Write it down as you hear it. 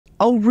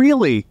Oh,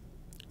 really?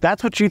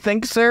 That's what you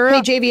think, Sarah? Hey,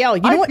 JVL,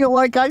 you know what? I feel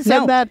like I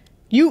said that. JVL,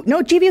 you know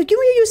what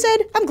you said?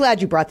 I'm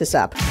glad you brought this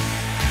up.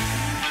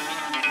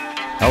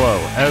 Hello,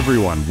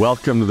 everyone.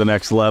 Welcome to The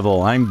Next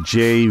Level. I'm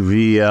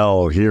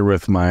JVL here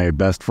with my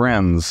best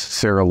friends,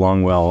 Sarah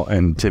Longwell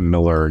and Tim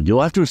Miller.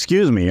 You'll have to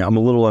excuse me. I'm a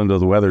little under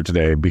the weather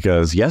today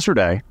because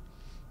yesterday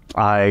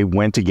I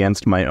went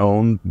against my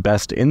own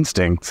best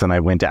instincts and I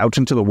went out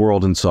into the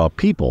world and saw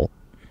people.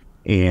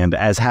 And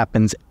as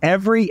happens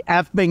every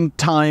effing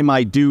time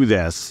I do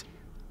this,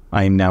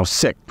 I am now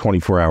sick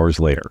 24 hours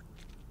later.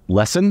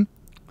 Lesson?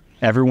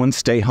 Everyone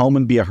stay home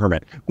and be a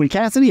hermit. When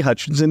Cassidy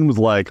Hutchinson was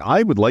like,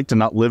 I would like to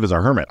not live as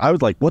a hermit, I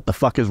was like, what the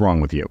fuck is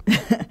wrong with you?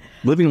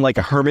 Living like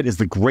a hermit is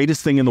the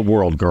greatest thing in the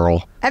world,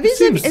 girl. Have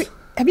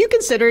you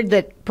considered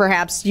that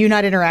perhaps you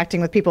not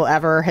interacting with people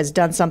ever has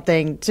done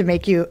something to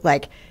make you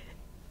like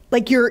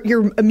your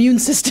immune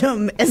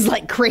system is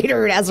like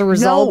crated as a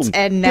result? No,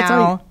 and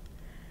now...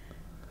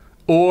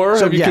 Or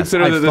have you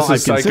considered that this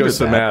is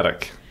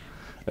psychosomatic?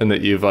 And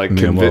that you've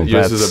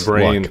this is a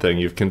brain thing.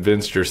 You've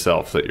convinced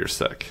yourself that you're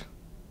sick.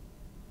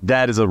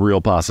 That is a real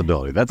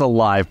possibility. That's a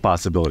live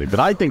possibility. But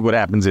I think what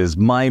happens is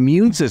my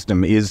immune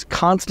system is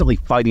constantly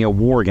fighting a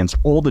war against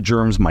all the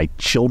germs my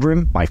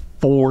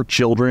 4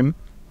 children,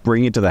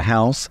 bring into the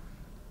house.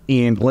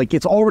 And like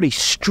it's already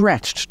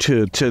stretched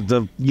to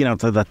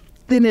the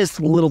thinnest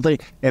little thing.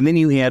 And then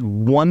you add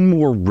one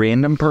more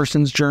random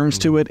person's germs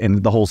to it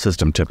and the whole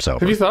system tips over.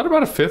 Have you thought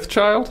about a 5th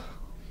child?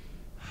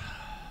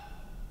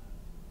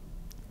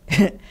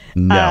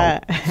 No.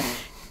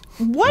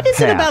 What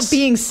is it about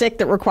being sick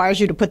that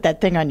requires you to put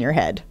that thing on your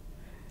head?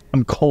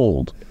 I'm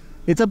cold.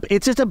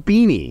 It's just a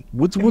beanie.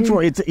 What's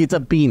wrong? It's a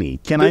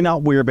beanie. Can I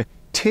not wear?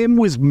 Tim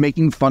was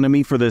making fun of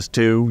me for this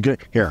too.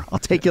 Here, I'll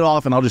take it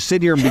off and I'll just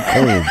sit here and be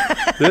cold.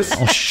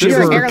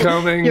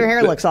 Your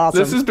hair looks awesome.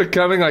 This is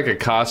becoming like a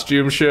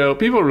costume show.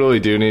 People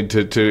really do need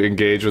to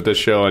engage with this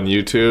show on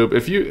YouTube.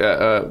 If you,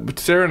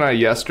 Sarah and I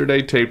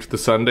yesterday taped the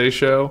Sunday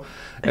show.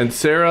 And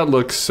Sarah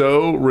looks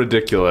so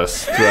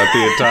ridiculous throughout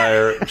the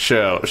entire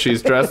show.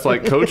 She's dressed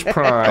like Coach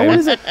Prime. What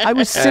is it? I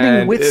was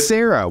sitting with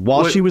Sarah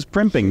while she was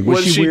primping.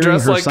 Was she wearing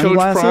dressed her like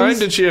sunglasses? Coach Prime?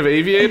 Did she have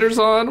aviators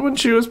on when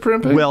she was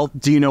primping? Well,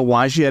 do you know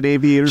why she had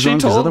aviators on?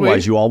 Because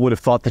otherwise you all would have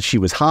thought that she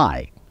was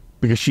high.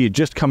 Because she had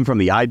just come from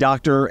the eye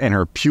doctor and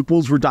her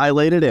pupils were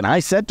dilated. And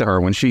I said to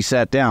her when she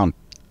sat down,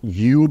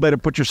 you better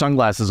put your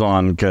sunglasses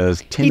on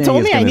because Tim he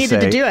told me I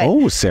needed to do it.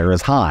 Oh,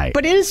 Sarah's high.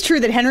 But it is true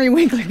that Henry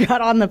Winkler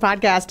got on the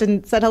podcast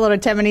and said hello to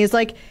Tim, and he's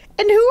like,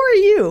 and who are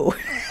you?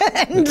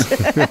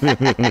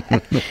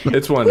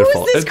 It's wonderful.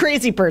 Who is this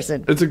crazy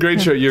person? It's a great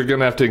show. You're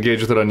going to have to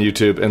engage with it on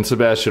YouTube. And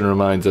Sebastian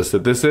reminds us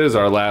that this is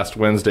our last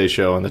Wednesday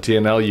show on the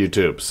TNL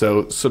YouTube.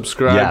 So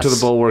subscribe to the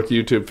Bulwark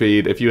YouTube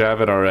feed. If you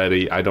haven't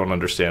already, I don't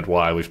understand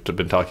why. We've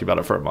been talking about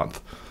it for a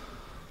month.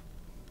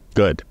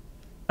 Good.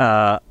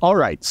 All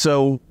right.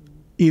 So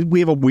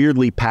we have a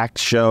weirdly packed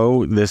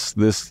show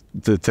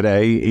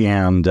today,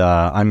 and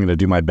I'm going to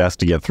do my best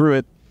to get through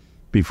it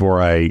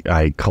before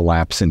I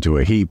collapse into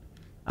a heap.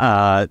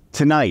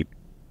 Tonight,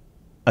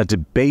 a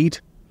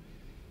debate,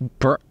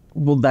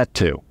 that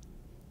too.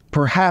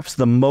 Perhaps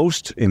the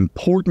most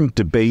important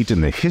debate in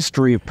the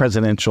history of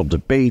presidential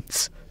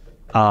debates.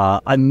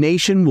 A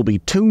nation will be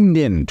tuned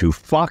in to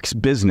Fox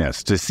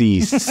Business to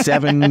see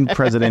 7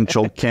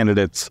 presidential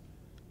candidates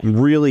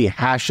really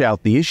hash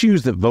out the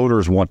issues that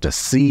voters want to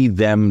see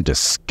them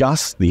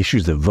discuss, the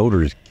issues that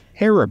voters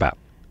care about.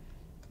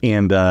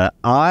 And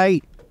I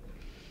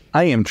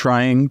am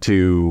trying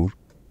to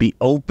be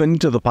open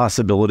to the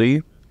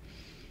possibility.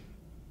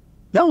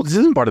 No, this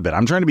isn't part of it.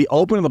 I'm trying to be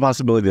open to the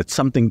possibility that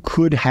something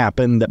could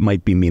happen that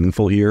might be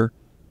meaningful here,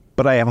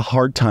 but I have a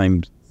hard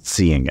time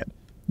seeing it.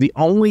 The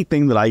only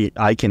thing that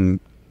I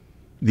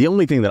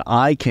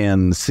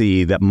can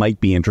see that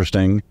might be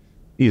interesting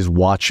is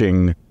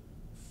watching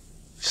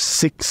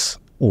 6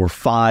 or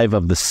 5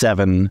 of the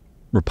 7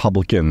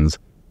 Republicans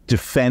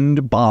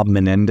defend Bob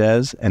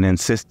Menendez and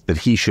insist that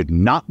he should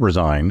not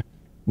resign,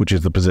 which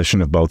is the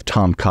position of both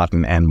Tom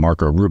Cotton and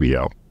Marco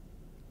Rubio,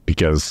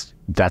 because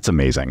that's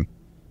amazing.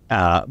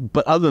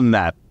 But other than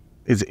that,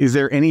 is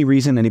there any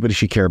reason anybody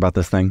should care about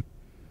this thing?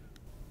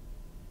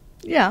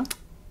 Yeah.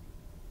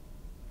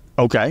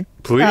 Okay.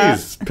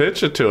 Please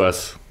pitch it to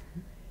us.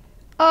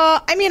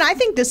 I mean, I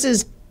think this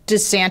is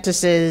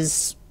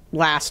DeSantis's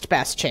last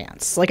best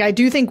chance. Like, I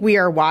do think we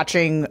are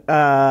watching.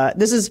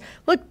 This is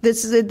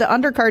the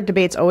undercard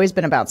debate's always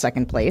been about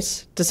second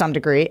place to some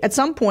degree. At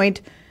some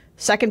point,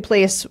 second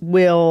place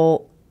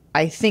will,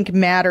 I think,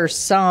 matter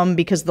some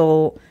because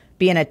there'll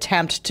be an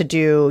attempt to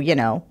do,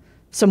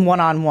 some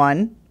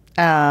one-on-one.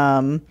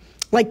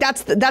 Like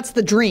that's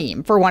the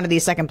dream for one of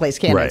these second place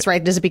candidates,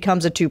 right? As it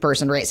becomes a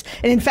 2-person race.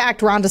 And in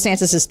fact, Ron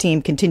DeSantis'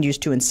 team continues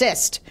to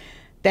insist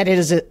that it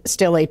is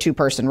still a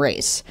 2-person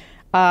race.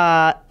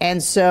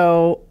 And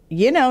so,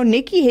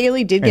 Nikki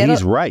Haley did get... And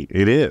he's right.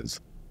 It is.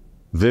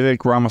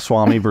 Vivek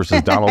Ramaswamy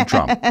versus Donald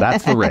Trump.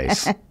 That's the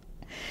race.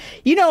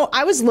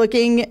 I was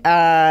looking... do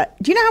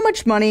you know how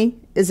much money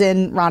is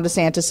in Ron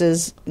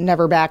DeSantis's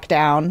Never Back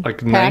Down Like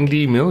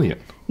 $90 million.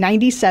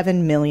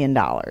 $97 million.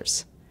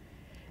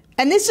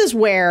 And this is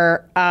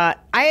where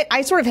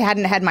I sort of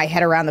hadn't had my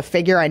head around the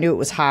figure. I knew it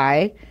was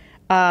high.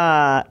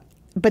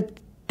 But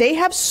they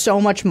have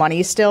so much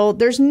money still.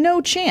 There's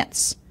no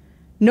chance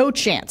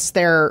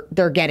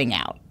they're getting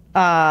out.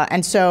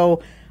 And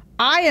so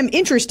I am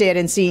interested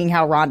in seeing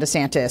how Ron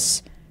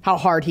DeSantis, how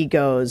hard he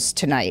goes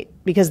tonight,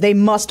 because they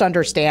must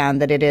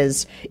understand that it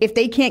is, if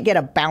they can't get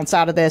a bounce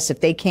out of this, if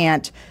they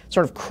can't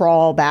sort of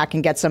crawl back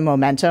and get some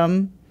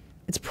momentum,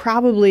 it's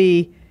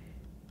probably,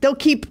 they'll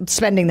keep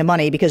spending the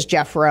money because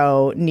Jeff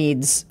Rowe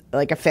needs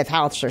like a fifth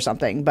house or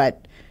something.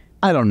 But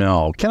I don't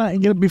know. Can I,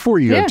 before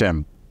you go,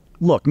 Tim,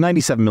 look,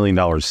 $97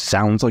 million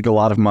sounds like a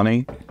lot of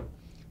money,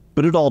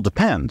 but it all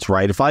depends,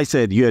 right? If I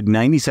said you had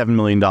 $97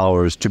 million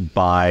to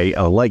buy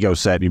a Lego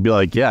set, you'd be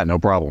like, yeah, no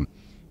problem.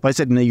 If I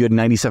said you had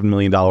 $97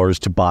 million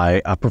to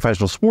buy a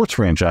professional sports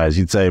franchise,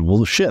 you'd say,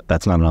 well, shit,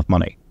 that's not enough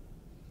money.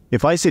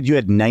 If I said you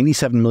had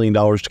 $97 million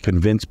to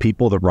convince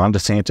people that Ron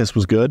DeSantis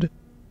was good,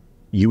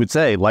 you would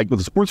say, like with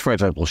a sports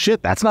franchise, well,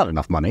 shit, that's not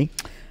enough money.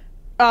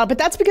 But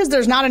that's because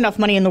there's not enough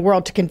money in the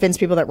world to convince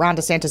people that Ron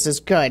DeSantis is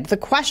good. The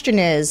question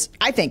is,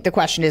 I think the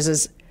question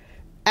is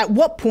at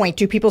what point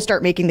do people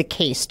start making the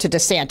case to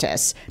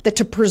DeSantis that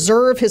to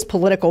preserve his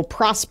political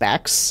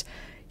prospects,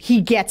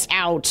 he gets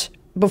out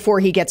before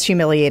he gets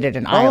humiliated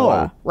in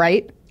Iowa,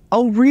 right?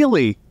 Oh,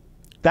 really?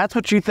 That's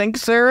what you think,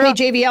 Sarah? Hey,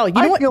 JVL, you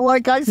know what? I feel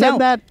like I said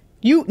that.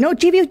 JVL, you know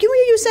what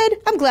you said?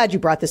 I'm glad you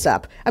brought this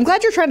up. I'm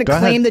glad you're trying to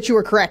claim that you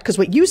were correct, because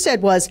what you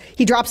said was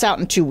he drops out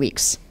in 2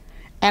 weeks.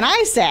 And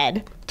I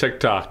said...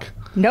 TikTok.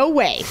 No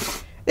way.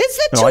 It's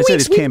the 2 weeks. I said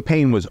his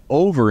campaign was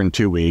over in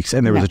 2 weeks,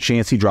 and there was a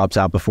chance he drops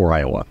out before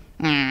Iowa.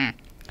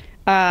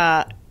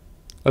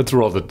 Let's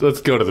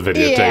go to the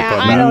videotape. Yeah,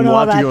 on I that. don't know We'll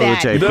have to about go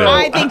to the that.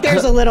 tape, I think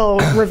there's a little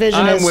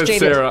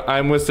revisionist.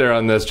 I'm with Sarah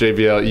on this,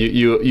 JVL.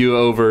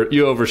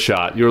 You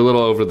overshot. You're a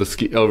little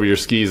over your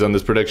skis on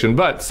this prediction.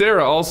 But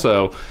Sarah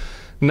also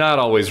not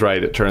always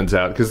right, it turns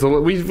out, because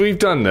we've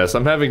done this.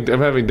 I'm having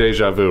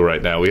deja vu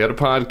right now. We had a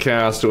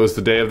podcast. It was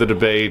the day of the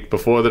debate.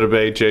 Before the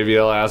debate,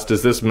 JVL asked,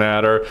 "Does this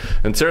matter?"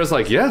 And Sarah's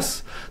like,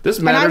 "Yes, this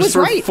matters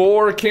for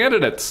 4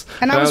 candidates."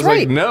 And I was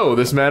like, "No,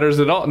 this matters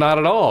at all. Not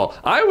at all."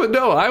 I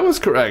was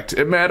correct.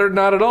 It mattered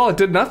not at all. It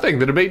did nothing.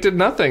 The debate did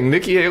nothing.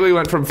 Nikki Haley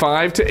went from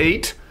 5 to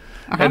 8,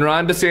 and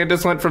Ron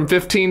DeSantis went from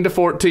 15 to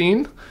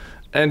 14,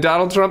 and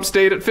Donald Trump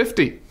stayed at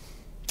 50.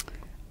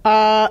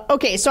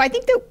 Okay, so I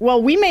think that,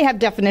 well, we may have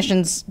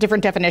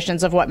different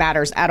definitions of what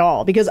matters at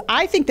all, because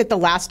I think that the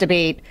last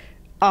debate,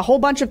 a whole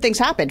bunch of things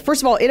happened.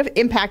 First of all, it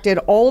impacted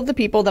all of the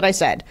people that I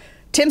said.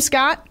 Tim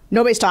Scott,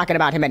 nobody's talking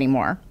about him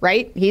anymore,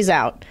 right? He's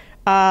out.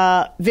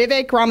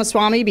 Vivek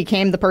Ramaswamy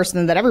became the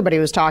person that everybody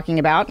was talking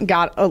about and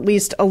got at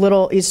least a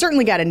little, he's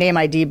certainly got a name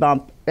ID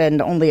bump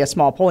and only a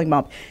small polling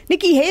bump.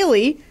 Nikki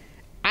Haley,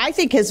 I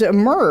think, has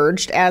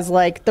emerged as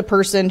like the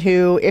person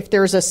who, if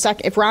there's a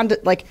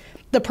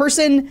the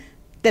person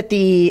that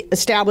the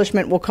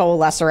establishment will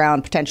coalesce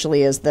around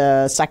potentially is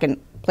the second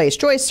place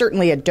choice,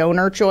 certainly a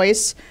donor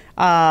choice.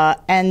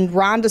 And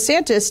Ron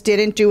DeSantis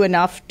didn't do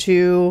enough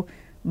to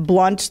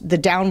blunt the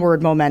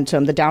downward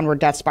momentum, the downward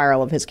death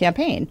spiral of his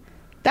campaign.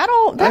 That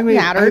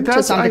mattered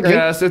to some degree.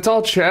 Yes, it's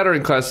all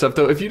chattering class stuff,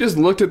 though. If you just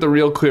looked at the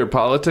Real Clear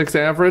Politics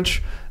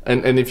average,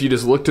 and if you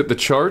just looked at the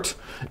chart,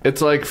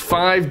 it's like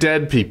 5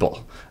 dead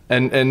people.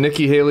 And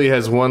Nikki Haley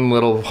has 1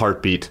 little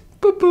heartbeat.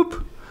 Boop,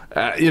 boop.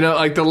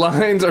 Like the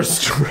lines are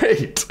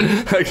straight.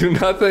 Like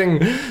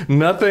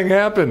nothing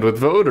happened with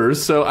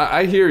voters. So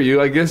I hear you.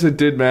 I guess it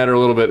did matter a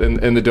little bit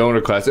in the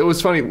donor class. It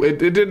was funny. It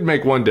did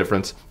make one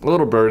difference. A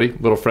little birdie,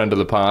 little friend of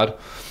the pod,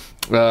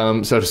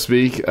 so to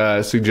speak,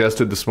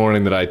 suggested this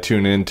morning that I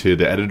tune into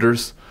the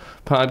Editors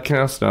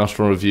podcast,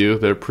 National Review,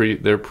 their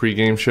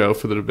pregame show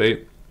for the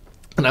debate.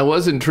 And I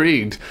was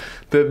intrigued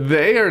that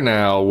they are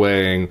now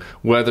weighing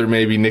whether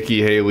maybe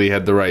Nikki Haley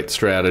had the right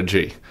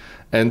strategy.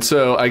 And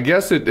so I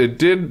guess it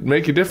did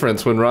make a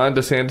difference when Ron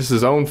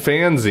DeSantis' own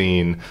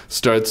fanzine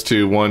starts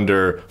to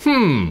wonder,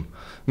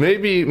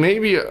 maybe what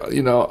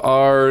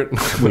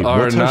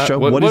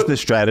is the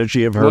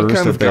strategy of hers? What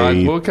kind of God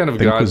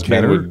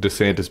king would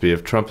DeSantis be?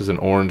 If Trump is an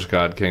orange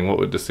God king, what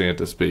would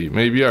DeSantis be?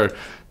 Maybe our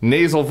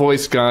nasal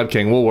voice God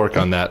king. We'll work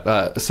on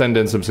that. Send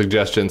in some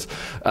suggestions.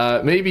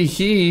 Maybe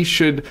he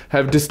should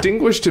have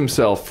distinguished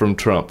himself from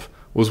Trump.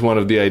 Was one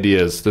of the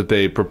ideas that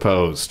they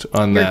proposed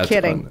on You're that.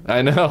 You're kidding.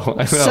 I know.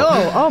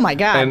 So, oh my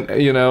God.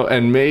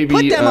 And maybe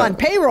put them on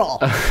payroll.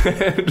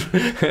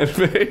 and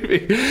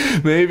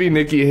maybe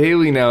Nikki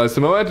Haley now is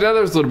now there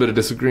was a little bit of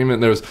disagreement.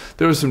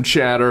 There was some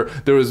chatter.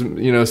 There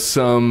was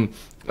some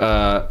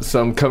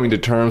coming to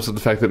terms with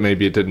the fact that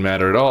maybe it didn't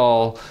matter at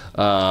all.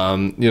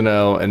 And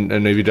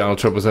maybe Donald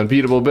Trump was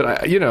unbeatable. But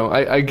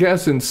I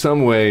guess in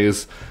some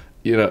ways,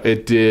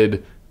 it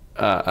did.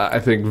 I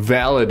think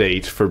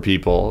validate for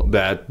people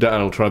that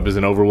Donald Trump is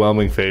an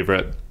overwhelming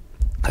favorite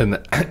and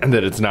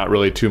that it's not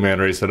really 2-man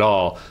race at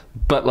all.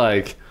 But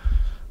like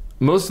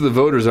most of the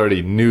voters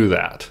already knew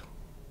that,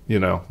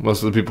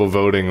 most of the people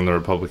voting in the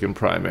Republican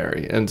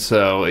primary. And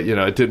so, it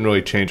didn't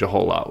really change a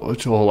whole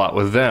lot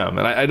with them.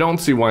 And I don't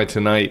see why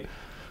tonight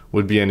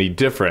would be any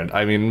different.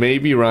 I mean,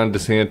 maybe Ron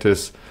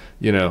DeSantis,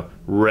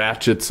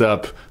 ratchets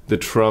up the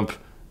Trump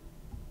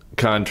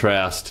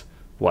contrast,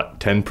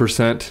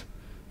 10%?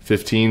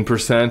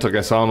 15%. Like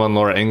I saw him on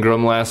Laura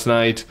Ingraham last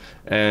night,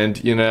 and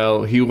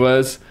he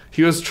was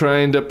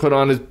trying to put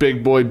on his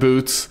big boy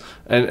boots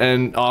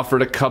and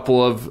offered a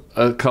couple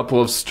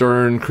of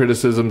stern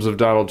criticisms of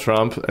Donald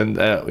Trump, and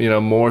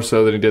more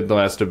so than he did in the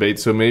last debate.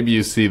 So maybe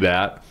you see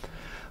that.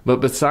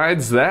 But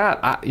besides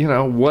that,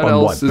 what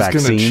else is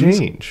going to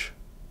change?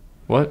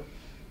 What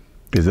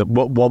is it?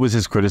 What was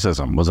his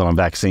criticism? Was it on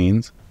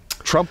vaccines?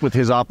 Trump, with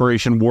his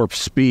Operation Warp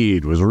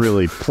Speed, was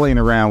really playing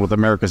around with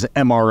America's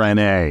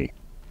mRNA.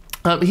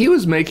 He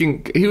was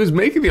making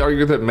the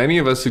argument that many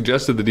of us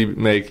suggested that he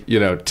make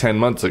 10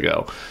 months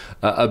ago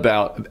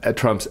about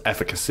Trump's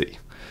efficacy.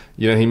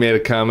 He made a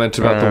comment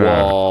about the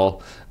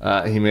wall.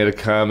 He made a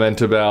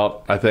comment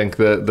about, I think,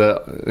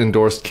 the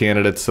endorsed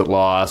candidates that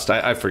lost.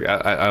 I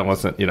forgot. I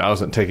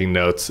wasn't taking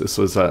notes. This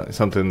was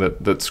something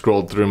that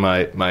scrolled through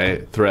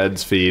my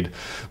Threads feed,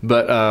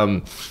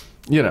 but.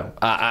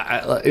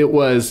 It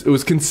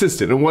was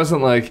consistent. It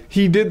wasn't like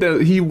he did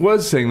that. He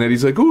was saying that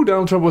he's like, "Ooh,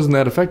 Donald Trump wasn't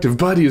that effective,"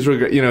 but he was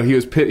really,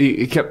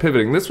 he kept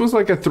pivoting. This was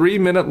like a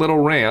 3-minute little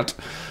rant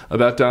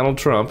about Donald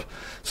Trump.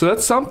 So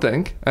that's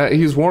something.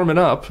 He's warming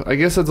up. I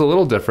guess that's a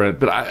little different,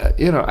 but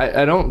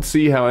I don't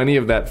see how any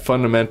of that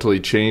fundamentally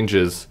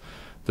changes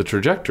the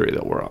trajectory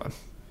that we're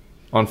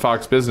on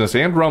Fox Business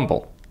and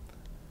Rumble.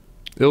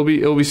 It'll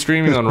be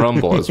streaming on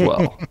Rumble as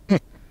well.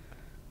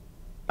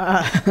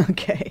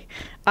 Okay.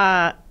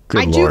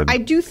 Lord. I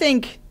do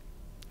think.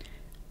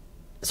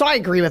 So I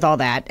agree with all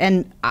that,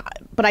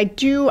 but I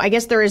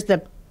guess there is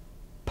the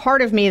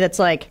part of me that's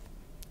like,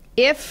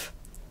 if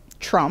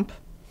Trump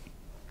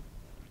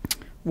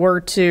were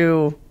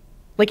to,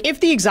 if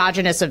the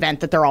exogenous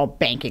event that they're all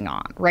banking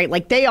on, right?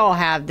 Like they all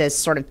have this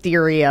sort of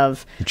theory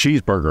of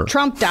cheeseburger.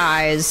 Trump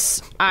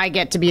dies, I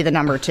get to be the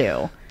number 2.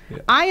 Yeah.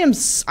 I am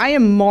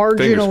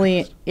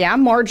marginally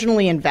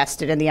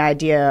invested in the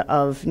idea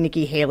of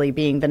Nikki Haley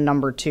being the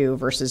number 2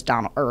 versus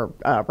Ron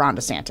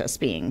DeSantis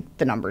being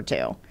the number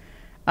 2.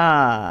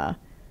 Got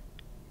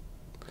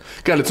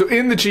it. So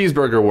in the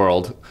cheeseburger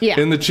world,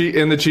 in the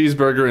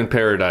cheeseburger in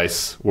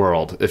paradise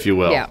world, if you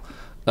will,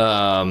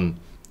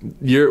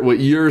 what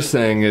you're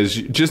saying is,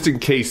 just in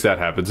case that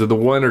happens, the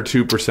 1 or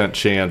 2%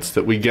 chance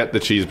that we get the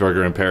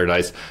cheeseburger in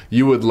paradise,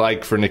 you would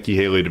like for Nikki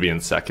Haley to be in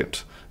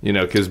second.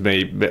 Because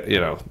maybe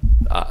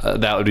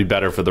that would be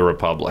better for the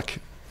Republic.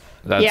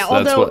 That's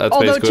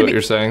basically what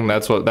you're saying.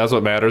 That's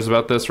what matters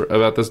about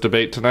this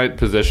debate tonight.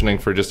 Positioning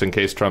for just in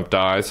case Trump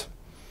dies.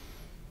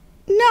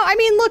 No, I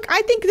mean, look,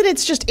 I think that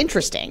it's just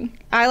interesting.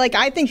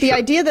 I think the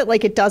idea that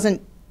it doesn't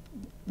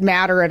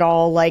matter at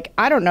all. I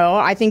don't know.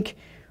 I think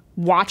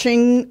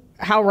watching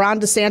how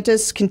Ron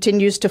DeSantis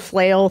continues to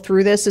flail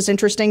through this is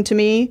interesting to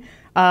me.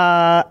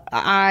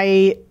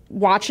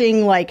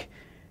 Watching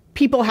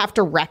people have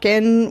to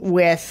reckon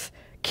with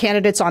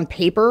candidates on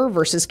paper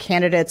versus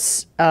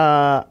candidates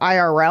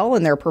IRL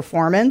and their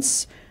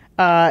performance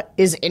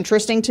is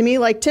interesting to me.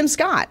 Like Tim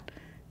Scott,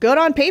 good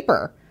on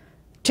paper.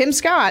 Tim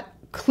Scott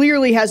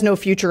clearly has no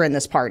future in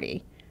this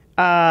party,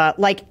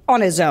 on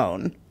his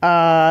own.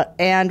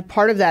 And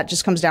part of that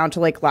just comes down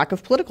to lack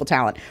of political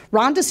talent.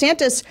 Ron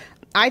DeSantis,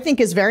 I think,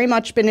 has very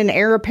much been in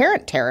heir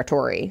apparent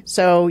territory.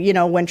 So,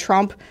 when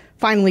Trump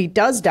finally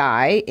does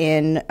die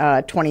in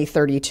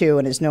 2032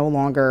 and is no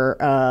longer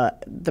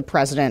the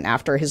president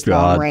after his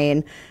long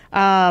reign,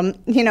 Ron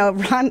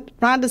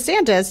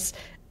DeSantis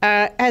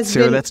has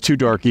Sarah, been... that's too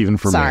dark even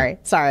for me.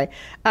 Sorry.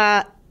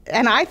 And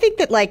I think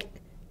that,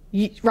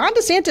 Ron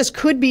DeSantis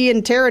could be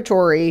in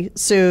territory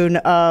soon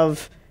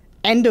of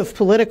end of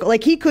political...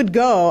 he could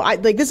go...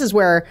 this is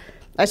where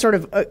I sort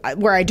of...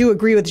 where I do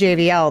agree with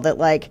JVL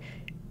that,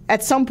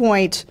 at some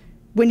point...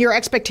 when your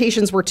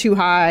expectations were too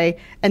high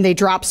and they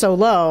drop so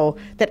low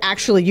that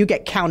actually you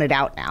get counted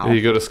out now.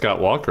 You go to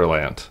Scott Walker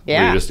land.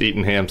 Yeah. You're just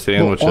eating ham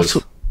sandwiches. Well,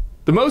 also,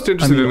 the most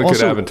interesting thing that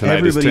could happen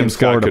tonight is Tim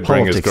Scott could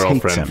bring his Florida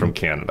girlfriend from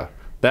Canada.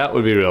 That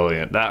would be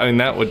brilliant. That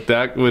would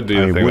be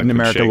the thing. Wouldn't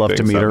America love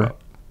to meet her?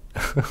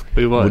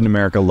 We would. Wouldn't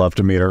America love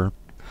to meet her?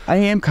 I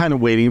am kind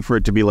of waiting for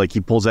it to be he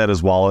pulls out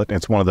his wallet and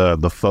it's one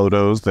of the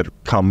photos that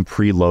come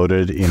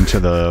preloaded into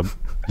the...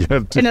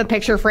 in a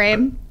picture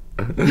frame?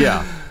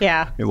 Yeah.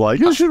 Yeah. You're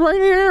this is right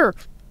here.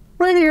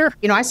 Right here.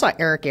 I saw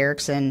Eric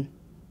Erickson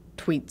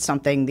tweet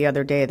something the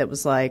other day that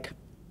was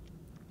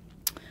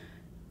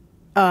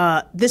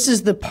this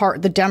is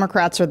the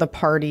Democrats are the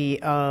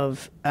party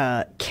of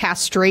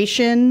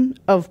castration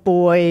of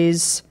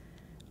boys.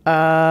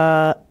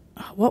 What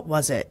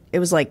was it? It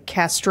was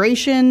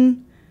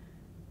castration,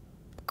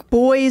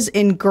 boys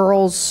in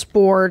girls'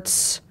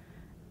 sports,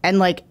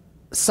 and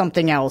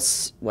something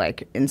else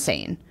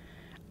insane.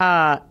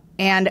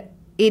 And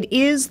it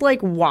is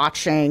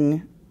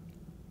watching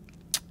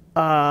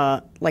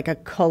a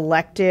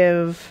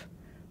collective,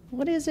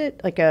 what is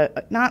it?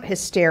 Not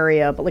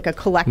hysteria, but a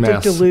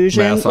collective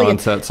delusion. Mass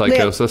onset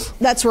psychosis.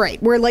 That's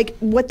right. Where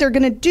what they're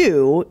going to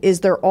do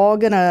is they're all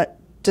going to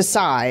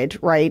decide,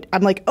 right?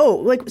 I'm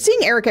seeing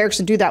Eric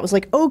Erickson do that was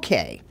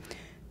okay.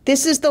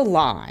 this is the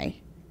lie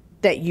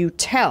that you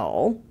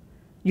tell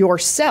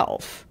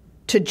yourself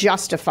to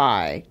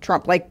justify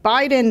Trump. Like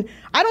Biden,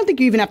 I don't think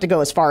you even have to go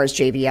as far as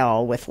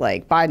JVL with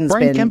like Biden's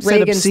Brian been Kemp said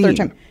Reagan's obscene. third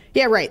term.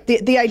 Yeah, right. The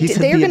He idea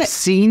said they're the going to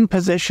obscene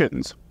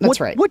positions. That's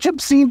right. Which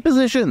obscene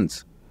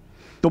positions?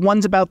 The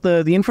ones about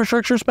the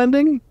infrastructure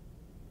spending?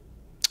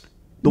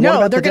 The one no,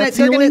 about they're the gonna debt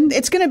ceiling?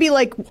 it's gonna be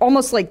like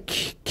almost like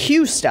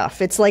Q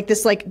stuff. It's like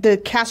this, like the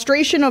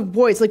castration of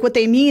boys. Like what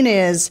they mean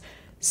is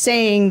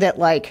saying that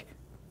like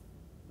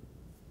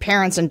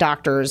parents and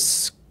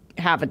doctors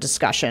have a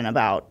discussion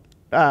about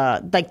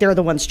like they're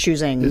the ones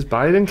choosing Is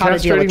Biden how to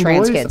deal with castrating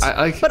trans boys?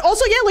 kids. But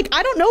also, yeah, like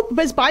I don't know,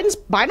 because I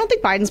don't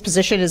think Biden's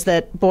position is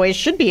that boys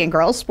should be in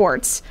girls'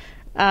 sports.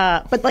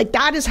 But like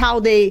that is how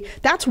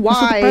that's why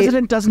So the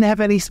president doesn't have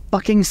any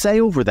fucking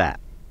say over that.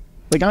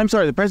 Like, I'm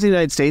sorry, the President of the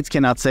United States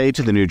cannot say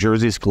to the New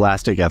Jersey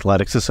Scholastic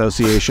Athletics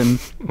Association,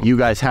 you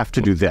guys have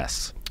to do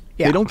this.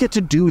 Yeah. They don't get to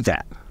do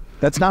that.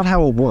 That's not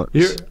how it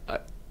works.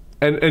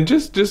 And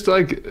just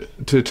like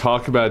to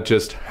talk about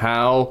just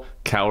how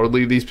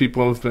cowardly these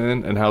people have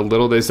been and how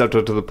little they stepped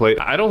up to the plate.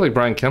 I don't think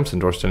Brian Kemp's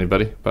endorsed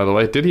anybody, by the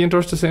way. Did he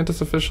endorse DeSantis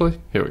officially?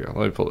 Here we go.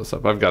 Let me pull this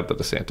up. I've got the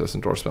DeSantis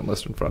endorsement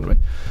list in front of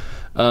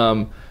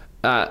me.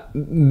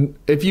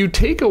 If you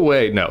take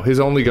away, no, his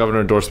only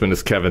governor endorsement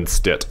is Kevin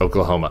Stitt,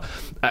 Oklahoma.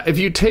 If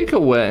you take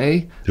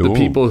away the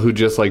people who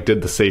just like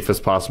did the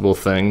safest possible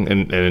thing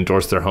and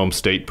endorsed their home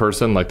state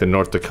person, like the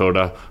North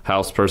Dakota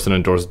House person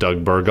endorsed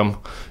Doug Burgum,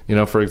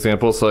 for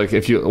example. So like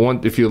if you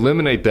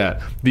eliminate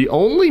that, the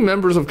only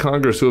members of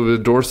Congress who have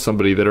endorsed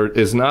somebody that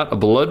is not a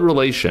blood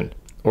relation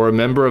or a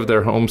member of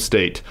their home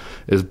state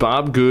is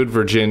Bob Good,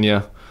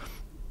 Virginia,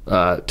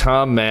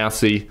 Tom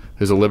Massey,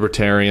 who's a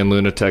libertarian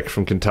lunatic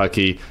from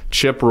Kentucky,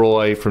 Chip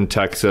Roy from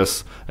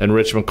Texas, and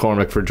Rich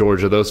McCormick for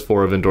Georgia. Those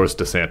four have endorsed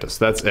DeSantis.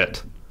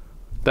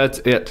 That's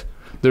it.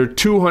 There are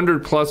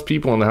 200 plus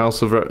people in the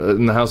House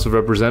of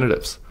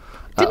Representatives.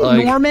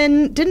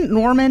 Didn't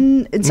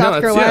Norman in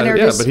South Carolina?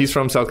 Yeah, but he's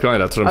from South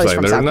Carolina. That's what I'm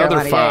saying. There are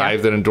another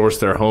five that endorse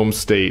their home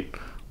state,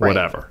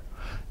 whatever.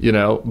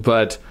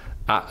 But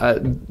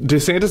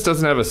DeSantis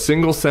doesn't have a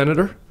single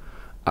senator.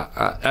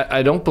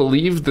 I don't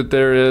believe that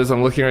there is.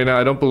 I'm looking right now.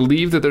 I don't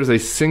believe that there's a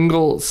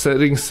single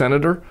sitting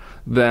senator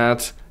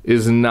that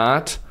has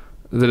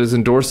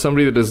endorsed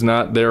somebody that is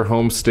not their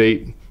home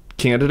state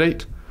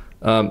candidate.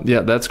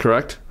 Yeah, that's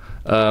correct.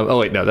 Oh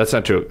wait, no, that's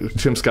not true.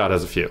 Tim Scott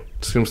has a few.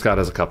 Tim Scott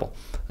has a couple.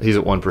 He's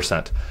at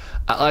 1%.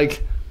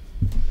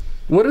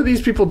 What are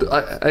these people?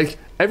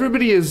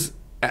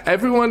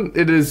 Everyone.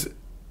 It is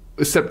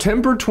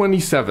September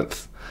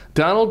 27th.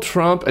 Donald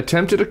Trump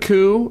attempted a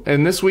coup,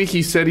 and this week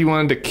he said he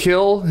wanted to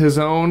kill his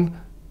own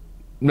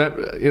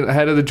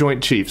head of the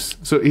Joint Chiefs.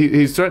 So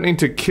he's threatening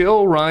to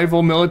kill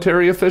rival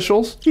military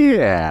officials.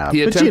 Yeah,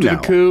 he attempted a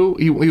coup.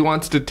 He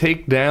wants to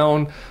take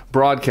down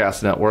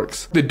broadcast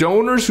networks. The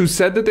donors who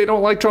said that they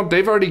don't like Trump,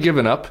 they've already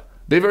given up.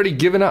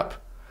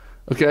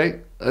 Okay,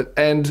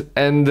 and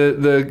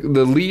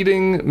the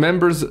leading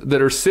members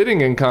that are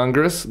sitting in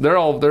Congress, they're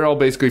all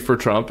basically for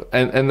Trump,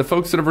 and the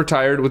folks that have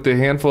retired, with a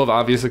handful of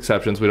obvious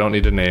exceptions we don't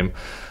need to name,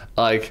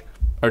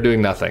 are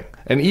doing nothing.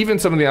 And even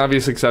some of the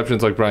obvious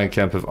exceptions, like Brian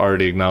Kemp, have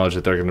already acknowledged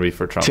that they're going to be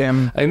for Trump.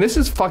 Tim, and this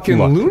is fucking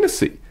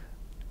lunacy.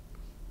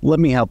 Let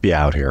me help you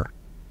out here.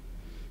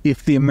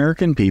 If the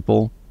American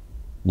people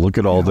look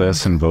at all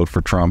this and vote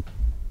for Trump,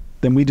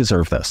 then we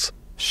deserve this.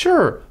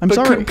 Sure, but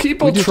sorry. Could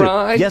people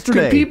try?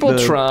 Yesterday, could people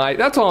try?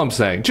 That's all I'm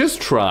saying.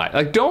 Just try.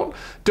 Like, don't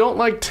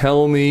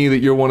tell me that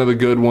you're one of the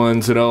good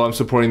ones and I'm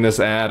supporting this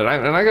ad.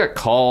 And I got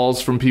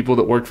calls from people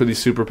that worked for these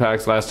super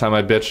PACs last time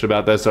I bitched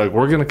about this. Like,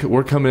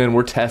 we're coming in,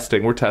 we're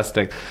testing.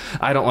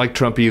 I don't like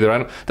Trump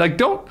either.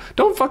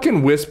 Don't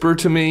fucking whisper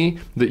to me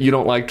that you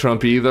don't like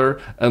Trump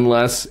either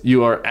unless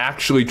you are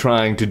actually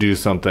trying to do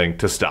something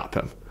to stop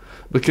him,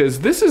 because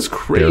this is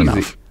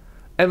crazy.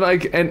 And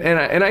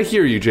I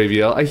hear you,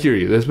 JVL. I hear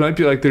you.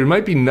 There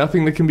might be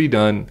nothing that can be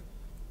done,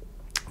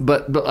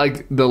 but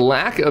like the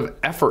lack of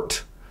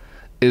effort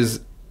is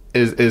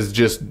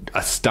just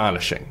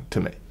astonishing to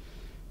me.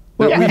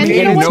 Well, we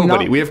have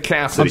nobody. We have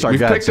Cassidy. Sorry,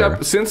 we've picked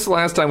up since the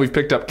last time. We've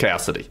picked up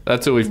Cassidy.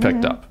 That's who we've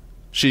picked up.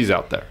 She's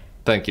out there.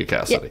 Thank you,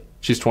 Cassidy. Yeah.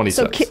 She's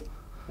 26. So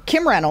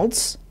Kim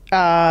Reynolds,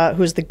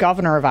 who's the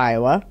governor of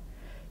Iowa,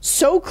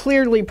 so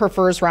clearly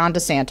prefers Ron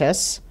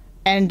DeSantis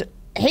and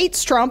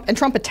hates Trump, and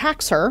Trump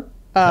attacks her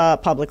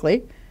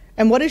publicly.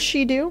 And what does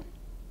she do?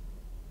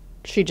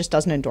 She just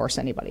doesn't endorse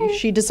anybody.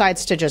 She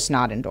decides to just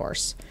not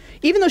endorse,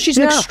 even though she's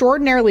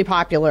extraordinarily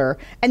popular.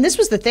 And this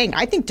was the thing.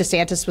 I think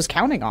DeSantis was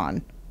counting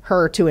on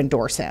her to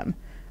endorse him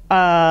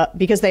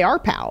because they are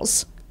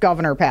pals,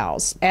 governor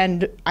pals.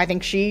 And I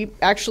think she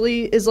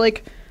actually is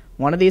like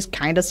one of these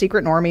kind of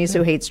secret normies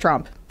who hates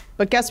Trump.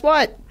 But guess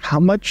what? How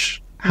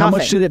much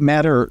did it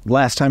matter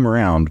last time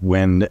around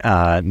when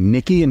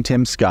Nikki and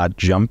Tim Scott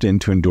jumped in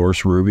to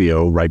endorse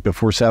Rubio right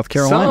before South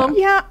Carolina?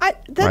 Yeah, I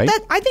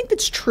think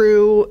that's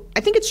true. I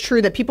think it's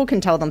true that people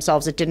can tell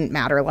themselves it didn't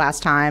matter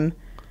last time.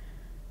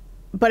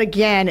 But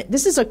again,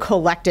 this is a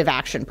collective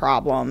action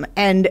problem.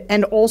 And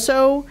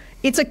also,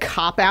 it's a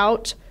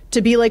cop-out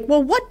to be like,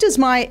 well, what does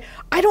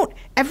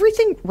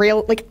everything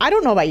real, like, I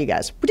don't know about you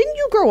guys, but didn't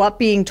you grow up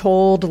being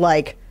told,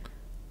 like,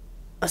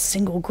 a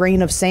single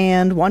grain of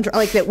sand,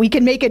 like that we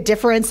can make a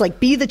difference, like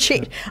be the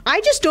change.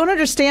 I just don't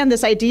understand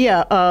this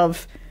idea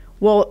of,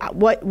 well,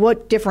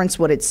 what difference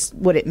would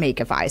it make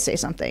if I say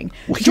something?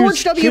 Well,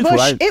 George W.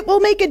 Bush, it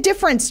will make a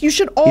difference. You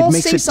should all say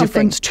something. It makes a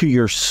difference to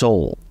your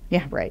soul.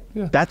 Yeah, right.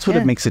 Yeah. That's what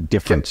it makes a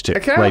difference to.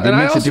 Right? It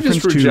makes a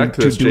difference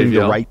to doing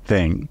the right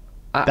thing.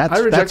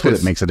 That's what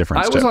it makes a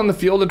difference to. I was on the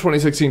field in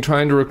 2016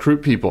 trying to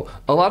recruit people.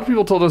 A lot of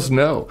people told us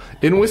no.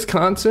 In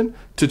Wisconsin,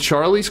 to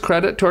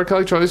our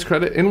colleague Charlie's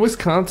credit, in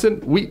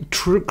Wisconsin,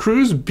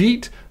 Cruz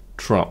beat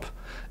Trump.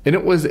 And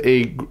it was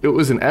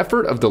an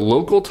effort of the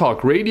local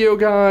talk radio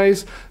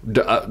guys,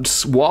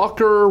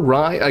 Walker,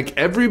 Ryan, like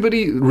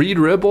everybody, Reed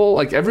Ribble,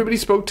 like everybody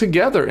spoke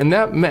together, and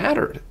that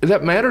mattered.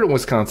 That mattered in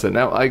Wisconsin.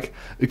 Now, like,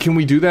 can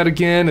we do that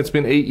again? It's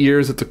been 8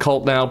 years. It's a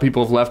cult now.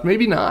 People have left.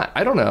 Maybe not.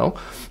 I don't know.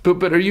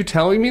 But are you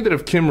telling me that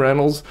if Kim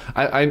Reynolds,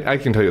 I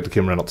can tell you what the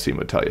Kim Reynolds team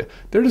would tell you.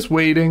 They're just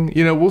waiting.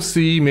 We'll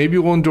see. Maybe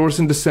we'll endorse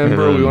in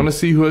December. We want to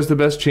see who has the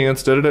best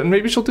chance. And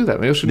maybe she'll do that.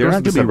 Maybe she'll endorse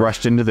in December. They're not going to be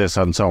rushed into this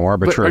on some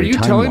arbitrary timeline. But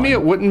are you telling me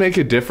it wouldn't make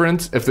a difference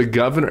if the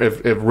governor,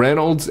 if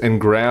Reynolds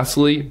and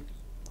Grassley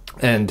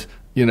and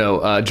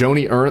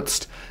Joni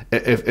Ernst,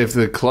 if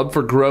the Club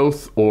for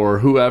Growth or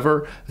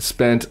whoever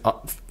spent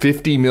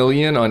 $50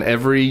 million on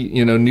every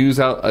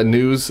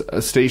news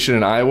station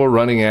in Iowa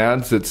running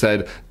ads that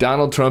said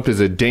Donald Trump is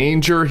a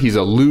danger, he's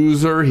a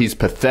loser, he's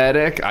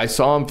pathetic, I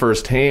saw him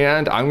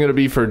firsthand, I'm going to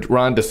be for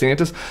Ron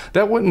DeSantis,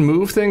 that wouldn't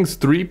move things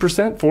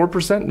 3%,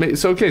 4%.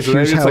 It's okay. So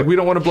maybe it's like we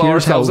don't want to blow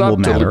ourselves up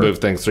to move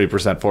things 3%,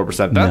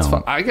 4%. That's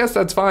fine. I guess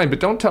that's fine, but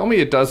don't tell me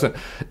it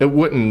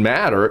wouldn't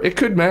matter. It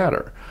could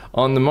matter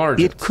on the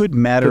margins. It could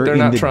matter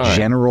in the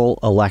general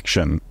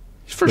election.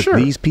 For sure.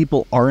 These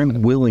people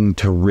aren't willing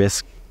to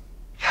risk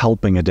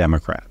helping a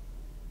Democrat.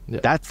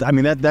 Yeah.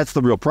 That's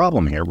the real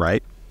problem here,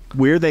 right?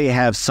 Where they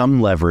have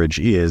some leverage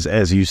is,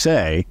 as you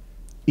say,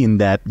 in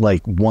that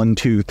like 1%,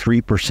 2%,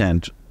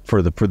 3%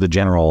 for the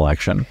general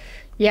election.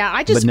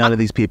 Yeah, but none of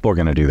these people are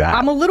going to do that.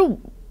 I'm a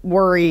little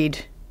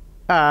worried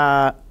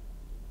that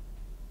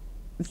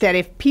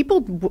if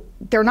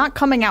they're not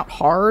coming out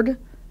hard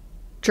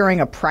during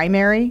a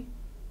primary.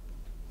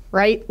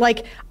 Right?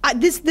 Like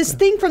this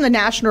thing from the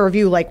National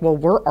Review, like, well,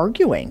 we're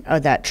arguing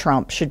that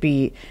Trump should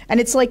be. And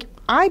it's like,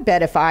 I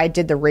bet if I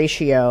did the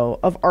ratio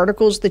of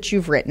articles that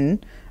you've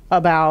written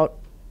about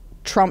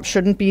Trump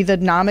shouldn't be the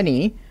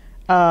nominee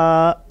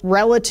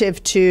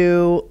relative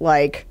to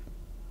like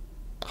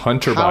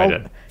Hunter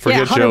Biden.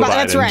 Forget Joe Biden.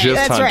 That's right. Just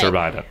that's Hunter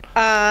right.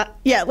 Biden.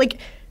 Yeah, like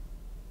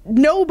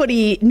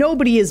nobody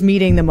is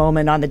meeting the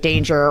moment on the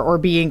danger or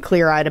being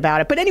clear-eyed about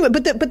it. But anyway,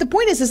 but the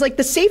point is like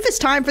the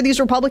safest time for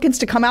these Republicans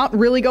to come out and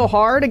really go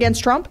hard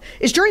against Trump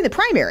is during the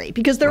primary,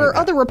 because there are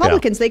other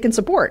Republicans they can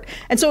support.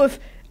 And so if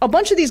a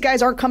bunch of these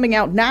guys aren't coming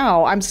out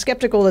now, I'm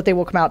skeptical that they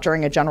will come out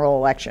during a general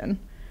election.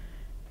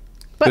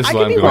 But this is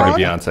why I'm going to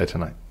Beyonce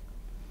tonight.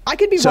 I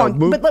could be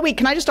wrong. But wait,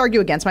 can I just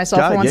argue against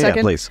myself for 1 second?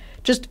 Yeah, please.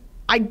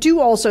 I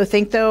do also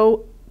think,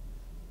 though,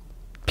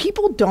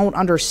 people don't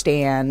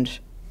understand.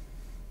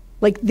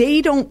 Like,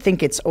 they don't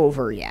think it's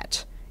over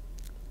yet.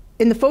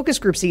 In the focus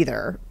groups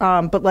either.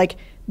 But, like,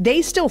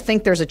 they still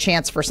think there's a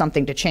chance for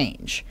something to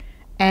change.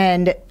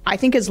 And I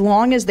think as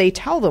long as they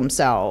tell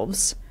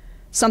themselves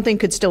something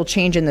could still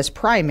change in this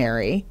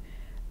primary,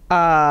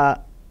 they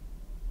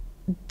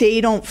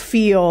don't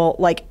feel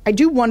like... I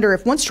do wonder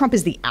if once Trump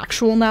is the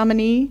actual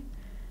nominee,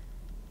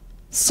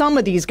 some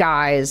of these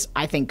guys,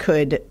 I think,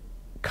 could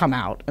come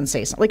out and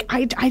say something. Like,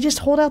 I just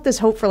hold out this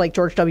hope for, like,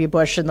 George W.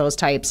 Bush and those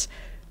types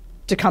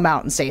to come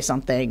out and say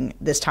something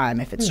this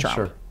time if it's Trump.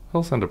 Sure.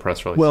 He'll send a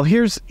press release. Well,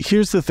 here's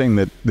the thing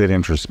that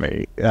interests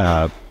me,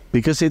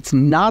 because it's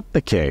not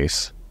the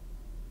case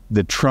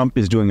that Trump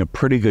is doing a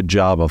pretty good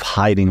job of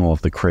hiding all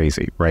of the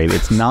crazy, right?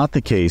 It's not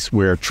the case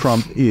where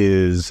Trump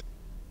is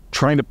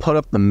trying to put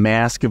up the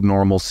mask of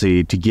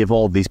normalcy to give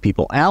all these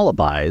people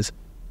alibis.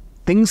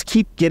 Things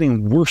keep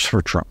getting worse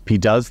for Trump. He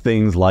does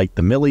things like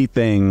the Milley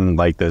thing,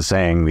 like the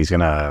saying he's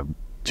going to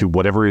do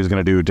whatever he's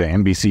going to do to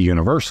NBC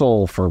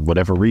Universal for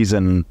whatever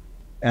reason.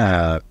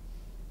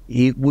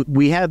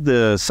 We had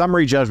the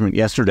summary judgment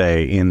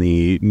yesterday in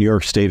the New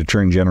York State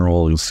Attorney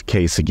General's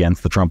case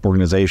against the Trump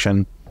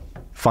Organization,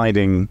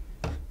 finding,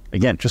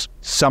 again, just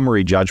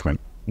summary judgment,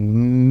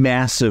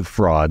 massive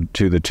fraud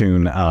to the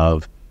tune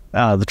of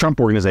the Trump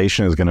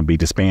Organization is going to be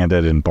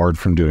disbanded and barred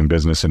from doing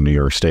business in New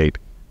York State.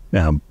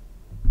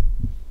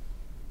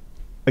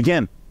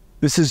 Again,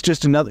 this is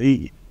just another...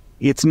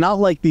 It's not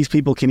like these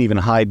people can even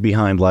hide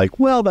behind like,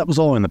 well, that was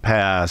all in the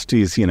past.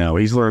 He's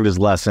learned his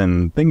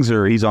lesson.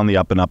 He's on the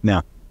up and up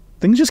now.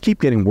 Things just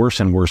keep getting worse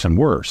and worse and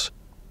worse.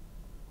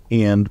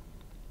 And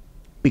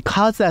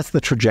because that's the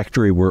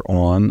trajectory we're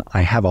on,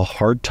 I have a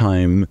hard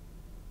time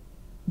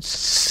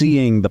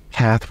seeing the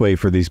pathway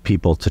for these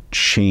people to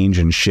change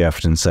and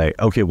shift and say,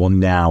 okay, well,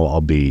 now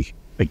I'll be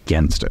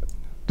against it.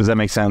 Does that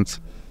make sense?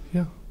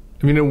 Yeah.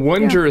 I mean, in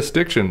one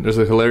jurisdiction, there's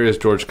a hilarious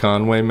George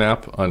Conway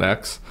map on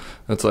X.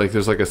 It's like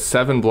there's like a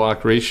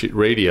 7-block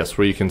radius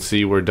where you can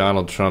see where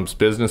Donald Trump's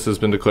business has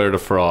been declared a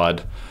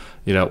fraud.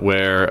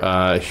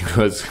 Where he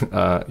was,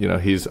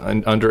 he's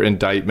under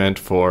indictment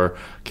for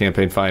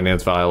campaign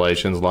finance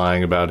violations,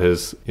 lying about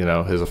his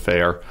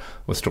affair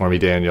with Stormy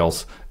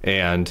Daniels,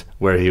 and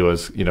where he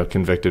was,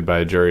 convicted by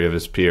a jury of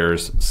his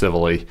peers,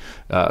 civilly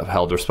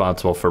held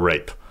responsible for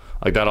rape.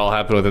 Like, that all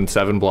happened within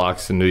 7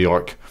 blocks in New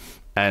York.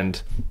 And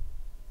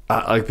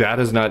that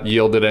has not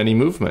yielded any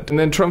movement. And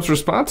then Trump's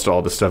response to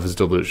all this stuff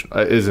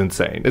is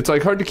insane. It's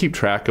like hard to keep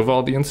track of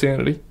all the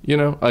insanity,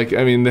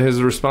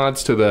 his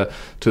response to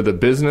the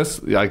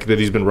business, like that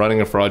he's been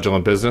running a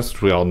fraudulent business,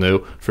 which we all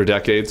knew for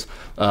decades,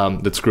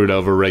 that screwed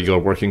over regular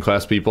working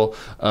class people.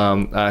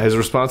 His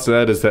response to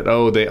that is that,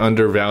 they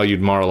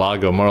undervalued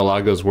Mar-a-Lago.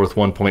 Mar-a-Lago's worth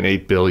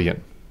 $1.8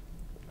 billion.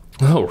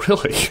 Oh,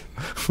 really?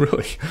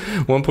 Really?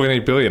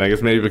 $1.8 billion. I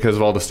guess maybe because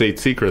of all the state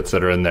secrets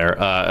that are in there.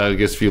 I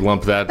guess if you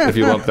lump that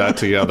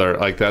together,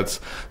 like that's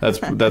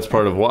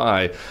part of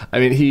why. I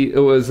mean,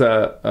 there was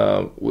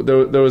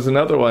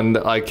another one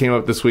that I came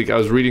up this week. I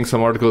was reading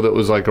some article that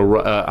was like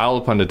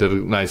Owl Pundit did a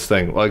nice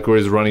thing, like where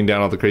he's running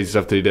down all the crazy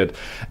stuff that he did,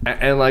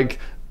 and like.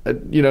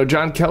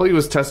 John Kelly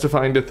was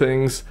testifying to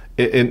things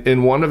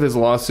in one of his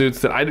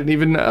lawsuits that I didn't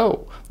even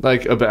know,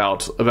 like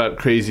about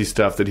crazy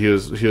stuff that he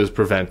was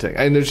preventing.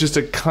 And there's just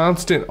a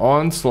constant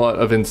onslaught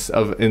of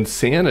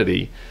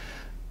insanity,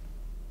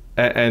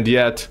 and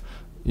yet,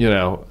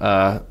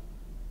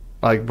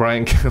 like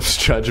Brian Kemp's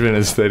judgment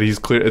is that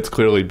it's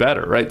clearly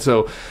better, right?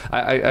 So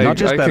I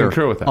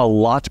concur with that. A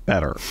lot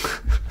better.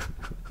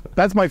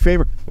 That's my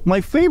favorite.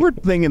 My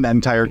favorite thing in that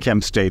entire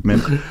Kemp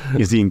statement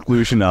is the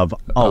inclusion of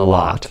a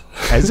lot.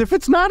 As if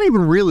it's not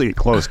even really a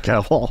close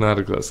call. Not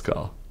a close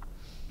call.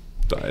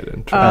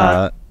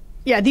 Biden.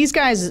 These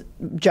guys'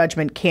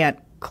 judgment can't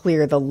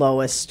clear the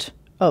lowest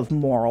of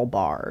moral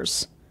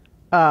bars.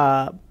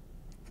 They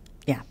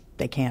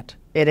can't.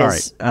 It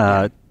is. All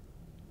right.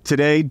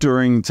 Tonight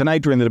during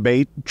the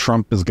debate,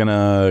 Trump is going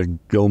to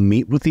go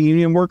meet with the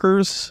union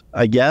workers,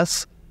 I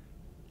guess.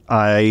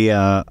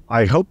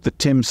 I hope that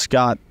Tim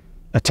Scott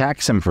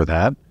attacks him for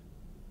that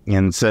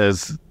and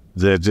says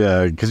that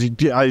because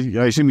I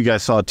assume you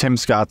guys saw Tim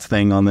Scott's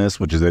thing on this,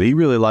 which is that he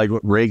really liked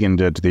what Reagan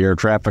did to the air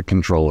traffic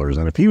controllers,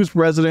 and if he was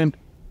president,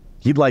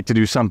 he'd like to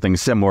do something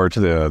similar to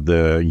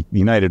the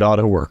United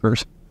Auto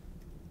Workers.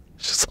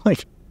 It's just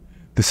like,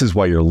 this is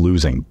why you're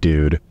losing,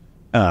 dude.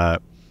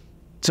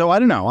 So I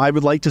don't know. I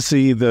would like to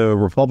see the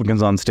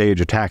Republicans on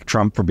stage attack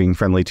Trump for being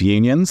friendly to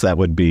unions. That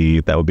would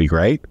be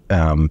great.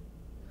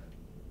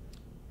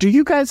 Do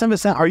you guys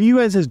have are you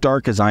guys as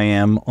dark as I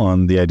am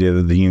on the idea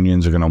that the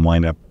unions are going to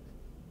wind up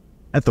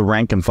at the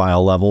rank and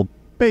file level,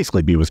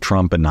 basically be with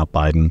Trump and not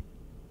Biden?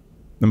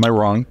 Am I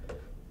wrong?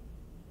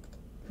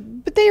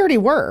 But they already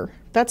were.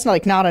 That's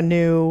not a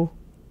new.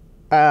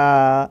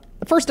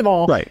 First of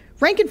all, right.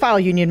 Rank and file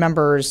union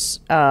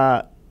members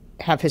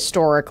have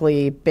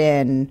historically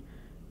been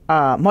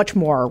much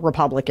more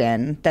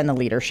Republican than the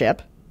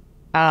leadership.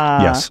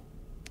 Yes.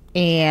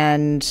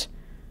 And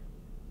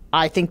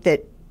I think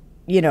that,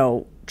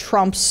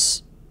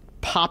 Trump's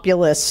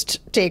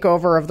populist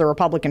takeover of the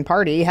Republican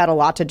Party had a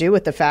lot to do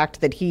with the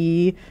fact that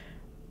he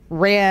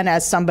ran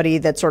as somebody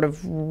that sort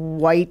of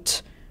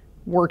white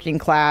working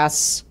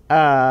class,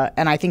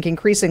 and I think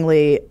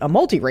increasingly a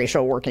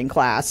multiracial working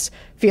class,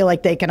 feel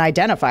like they can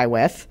identify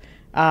with.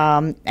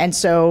 And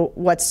so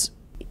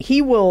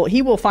he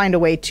will find a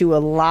way to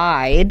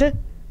elide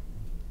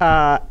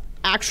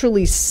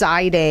actually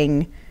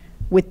siding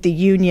with the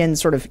union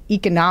sort of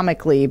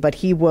economically, but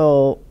he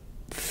will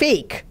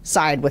fake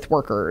side with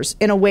workers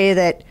in a way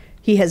that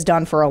he has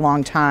done for a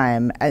long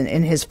time, and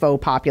in his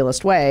faux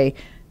populist way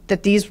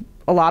that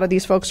a lot of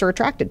these folks are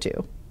attracted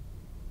to.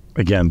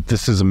 Again,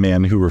 this is a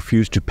man who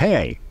refused to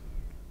pay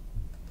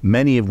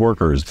many of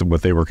workers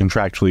what they were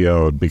contractually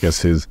owed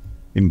because his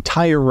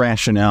entire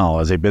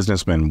rationale as a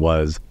businessman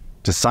was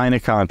to sign a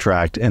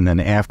contract and then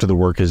after the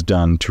work is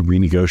done to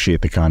renegotiate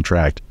the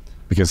contract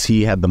because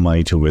he had the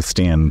money to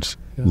withstand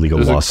legal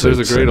lawsuits.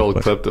 There's a great old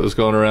clip that was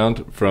going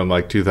around from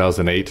like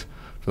 2008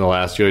 from the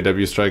last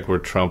UAW strike where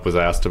Trump was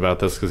asked about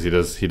this because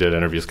he did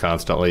interviews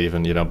constantly,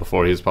 even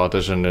before he was a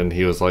politician, and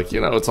he was like,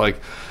 it's like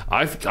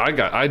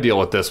I deal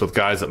with this with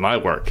guys at my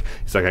work.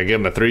 He's like, I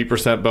give them a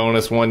 3%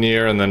 bonus one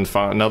year, and then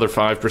another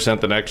 5%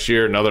 the next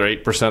year, another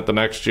 8% the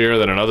next year,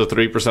 then another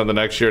 3% the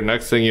next year.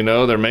 Next thing you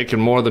know, they're making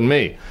more than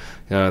me.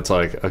 It's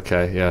like,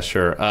 okay, yeah,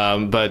 sure.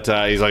 But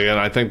he's like, and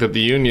I think that the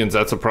unions,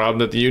 that's a problem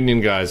that the union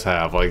guys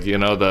have. Like,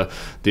 the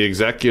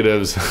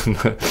executives,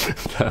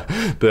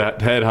 the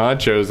head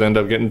honchos end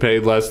up getting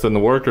paid less than the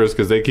workers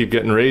because they keep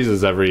getting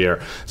raises every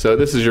year. So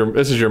this is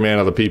your man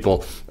of the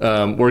people,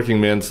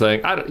 working man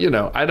saying, I think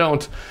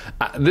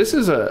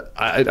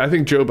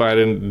Joe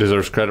Biden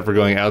deserves credit for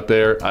going out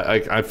there.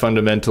 I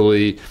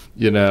fundamentally,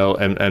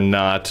 am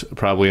not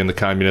probably in the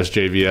communist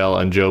JVL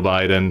and Joe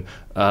Biden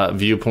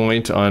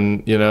viewpoint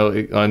on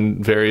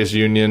on various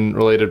union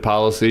related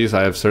policies.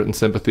 I have certain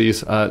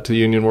sympathies to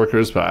union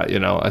workers, but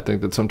I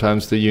think that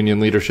sometimes the union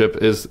leadership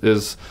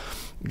is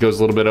goes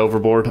a little bit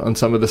overboard on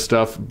some of the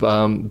stuff.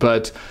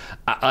 But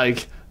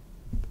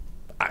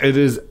it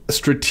is,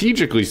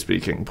 strategically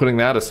speaking, putting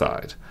that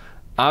aside,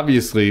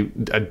 obviously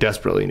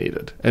desperately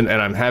needed. And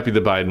I'm happy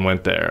that Biden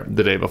went there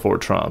the day before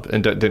Trump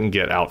and didn't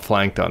get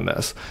outflanked on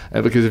this.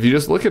 And because if you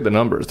just look at the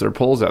numbers, there are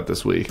polls out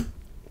this week,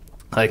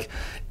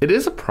 it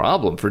is a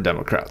problem for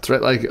Democrats,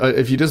 right?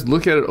 If you just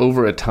look at it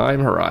over a time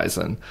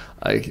horizon,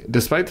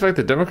 despite the fact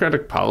that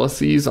Democratic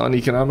policies on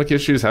economic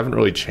issues haven't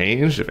really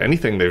changed, if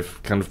anything,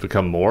 they've kind of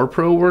become more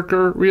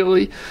pro-worker,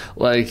 really.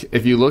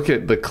 If you look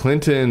at the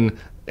Clinton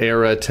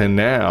era to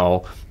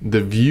now,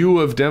 the view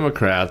of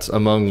Democrats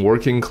among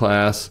working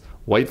class,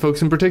 white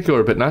folks in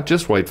particular, but not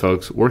just white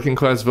folks, working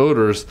class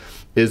voters,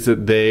 is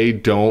that they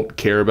don't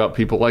care about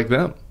people like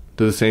them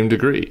to the same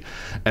degree.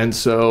 And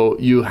so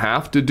you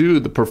have to do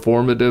the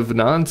performative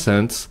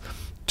nonsense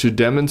to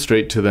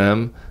demonstrate to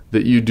them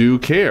that you do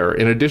care.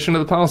 In addition to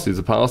the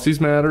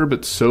policies matter,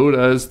 but so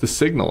does the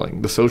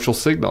signaling, the social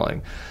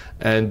signaling.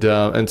 And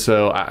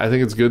so I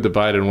think it's good that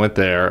Biden went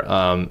there,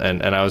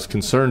 and I was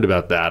concerned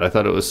about that. I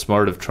thought it was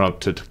smart of Trump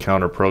to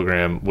counter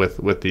program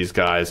with these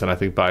guys, and I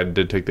think Biden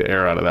did take the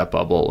air out of that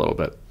bubble a little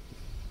bit.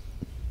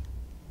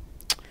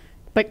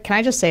 But can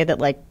I just say that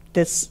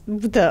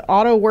the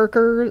auto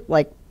worker,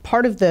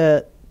 part of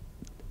the,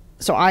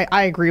 so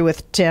I agree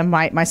with Tim.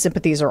 My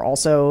sympathies are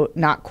also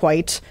not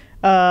quite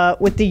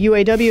with the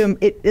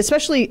UAW,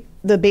 especially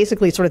the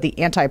basically sort of the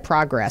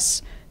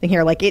anti-progress thing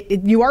here.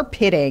 You are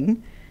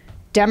pitting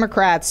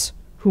Democrats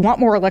who want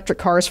more electric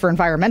cars for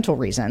environmental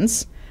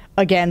reasons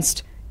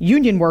against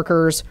union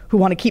workers who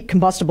want to keep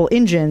combustible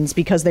engines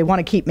because they want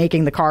to keep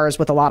making the cars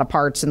with a lot of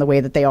parts in the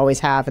way that they always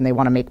have, and they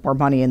want to make more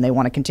money and they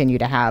want to continue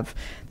to have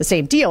the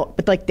same deal.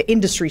 But the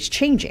industry's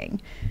changing,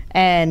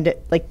 and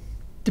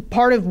the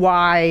part of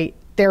why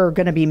they're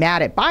going to be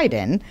mad at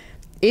Biden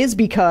is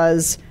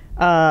because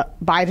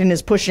Biden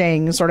is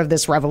pushing sort of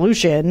this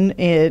revolution,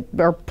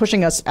 or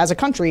pushing us as a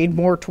country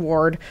more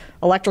toward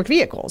electric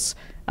vehicles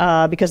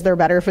because they're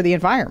better for the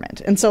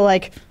environment. And so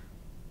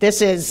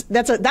that's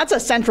a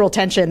central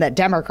tension that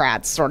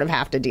Democrats sort of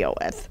have to deal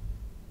with.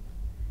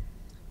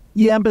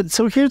 Yeah, but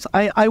so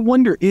I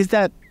wonder,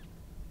 that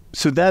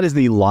is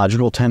the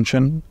logical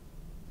tension,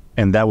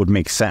 and that would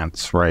make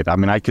sense, right? I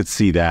mean, I could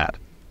see that.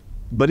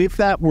 But if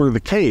that were the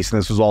case, and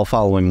this was all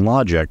following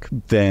logic,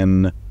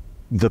 then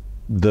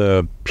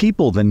the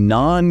people, the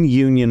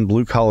non-union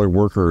blue-collar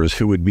workers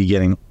who would be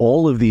getting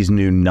all of these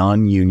new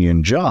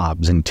non-union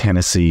jobs in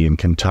Tennessee and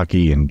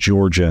Kentucky and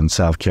Georgia and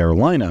South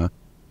Carolina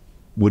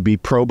would be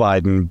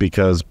pro-Biden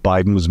because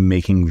Biden was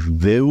making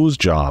those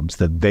jobs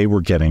that they were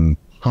getting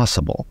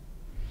possible.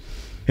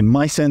 And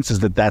my sense is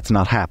that that's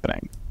not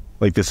happening.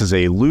 This is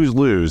a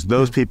lose-lose.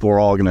 Those people are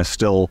all going to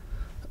still,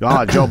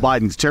 Joe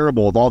Biden's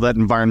terrible with all that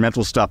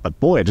environmental stuff, but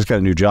boy, I just got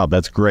a new job.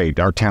 That's great.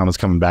 Our town is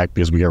coming back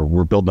because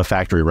we're building a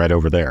factory right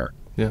over there.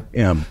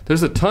 Yeah.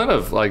 There's a ton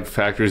of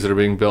factories that are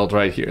being built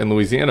right here in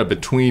Louisiana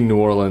between New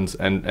Orleans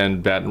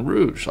and Baton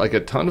Rouge. A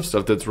ton of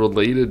stuff that's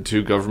related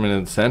to government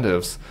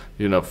incentives,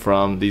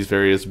 from these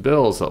various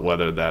bills,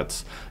 whether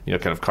that's,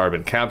 kind of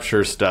carbon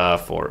capture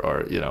stuff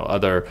or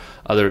other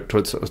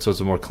sorts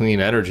of more clean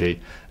energy.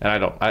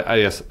 And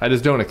I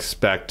just don't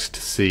expect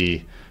to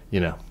see,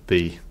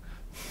 the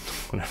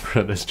whatever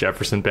it is,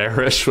 Jefferson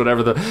Parish,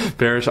 whatever the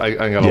parish. I'm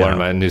going to learn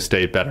my new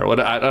state better.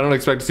 I don't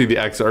expect to see the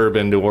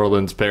ex-urban New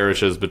Orleans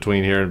parishes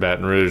between here and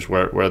Baton Rouge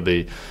where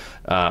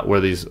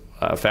these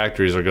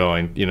factories are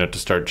going, to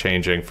start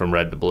changing from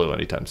red to blue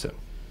anytime soon.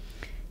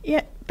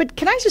 Yeah, but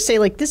can I just say,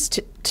 this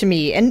to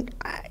me, and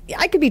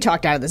I could be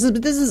talked out of this,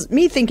 but this is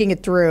me thinking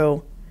it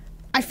through.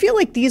 I feel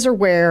like these are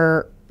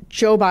where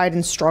Joe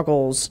Biden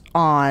struggles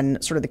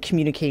on sort of the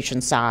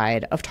communication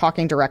side of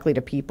talking directly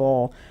to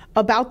people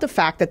about the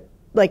fact that,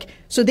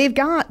 so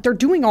they're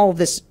doing all of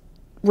this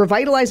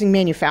revitalizing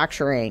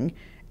manufacturing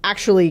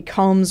actually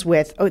comes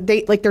with,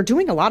 they're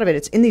doing a lot of it.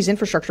 It's in these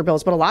infrastructure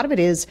bills, but a lot of it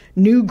is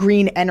new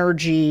green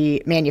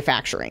energy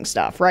manufacturing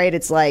stuff, right?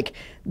 It's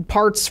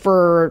parts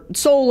for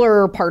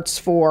solar, parts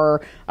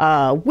for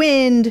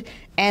wind.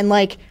 And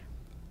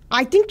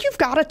I think you've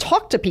got to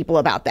talk to people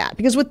about that,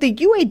 because what the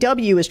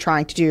UAW is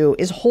trying to do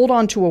is hold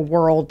on to a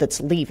world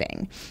that's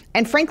leaving,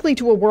 and frankly,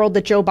 to a world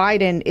that Joe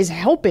Biden is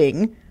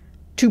helping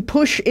to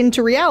push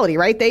into reality,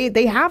 right?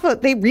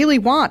 They really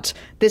want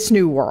this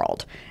new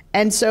world.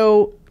 And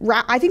so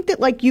I think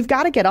that you've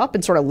got to get up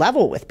and sort of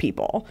level with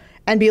people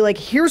and be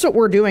here's what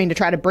we're doing to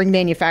try to bring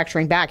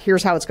manufacturing back.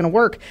 Here's how it's going to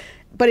work.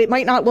 But it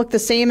might not look the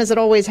same as it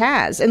always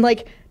has. And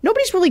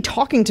nobody's really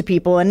talking to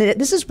people. And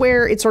this is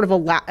where it's sort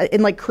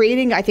of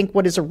creating, I think,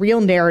 what is a real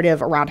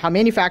narrative around how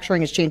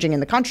manufacturing is changing in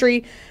the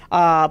country,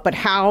 but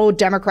how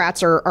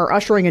Democrats are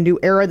ushering a new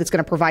era that's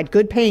going to provide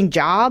good paying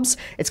jobs.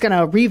 It's going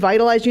to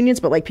revitalize unions,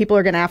 but people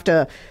are going to have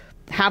to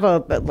have a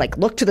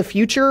look to the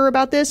future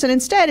about this, and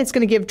instead it's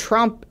going to give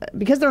Trump,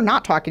 because they're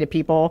not talking to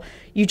people,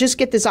 you just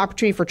get this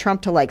opportunity for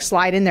Trump to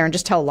slide in there and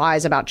just tell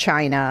lies about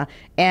China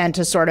and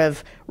to sort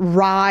of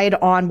ride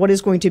on what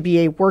is going to be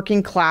a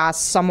working class,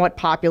 somewhat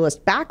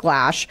populist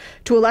backlash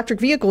to electric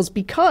vehicles,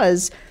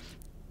 because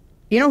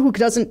you know who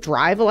doesn't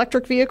drive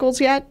electric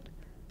vehicles yet?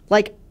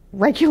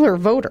 Regular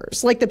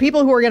voters. The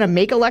people who are going to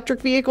make electric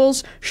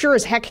vehicles sure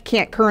as heck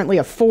can't currently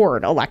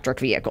afford electric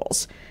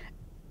vehicles.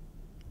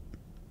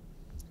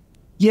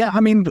 Yeah,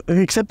 I mean,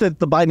 except that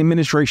the Biden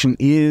administration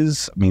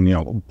is,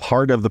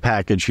 part of the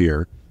package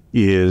here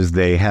is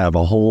they have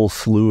a whole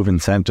slew of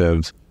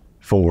incentives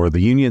for the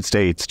Union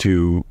states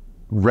to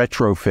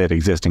retrofit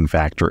existing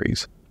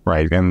factories,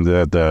 right? And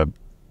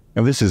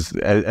and this is,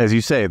 as you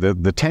say,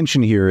 the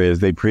tension here is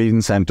they create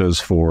incentives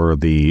for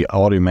the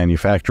auto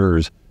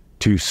manufacturers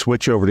to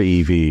switch over to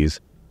EVs,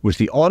 which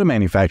the auto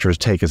manufacturers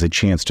take as a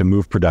chance to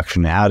move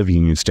production out of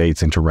Union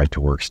states into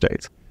right-to-work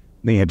states.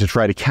 They had to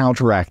try to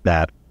counteract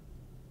that.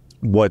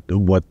 What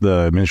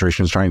the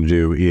administration is trying to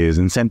do is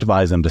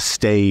incentivize them to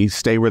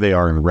stay where they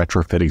are and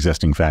retrofit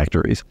existing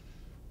factories,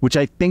 which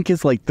I think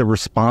is the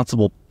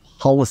responsible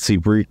policy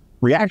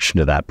reaction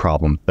to that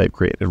problem they've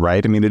created,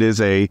 right? I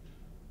mean,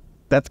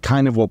 that's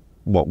kind of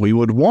what we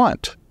would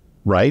want,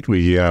 right?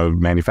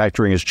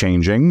 Manufacturing is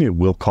changing. It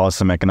will cause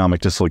some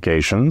economic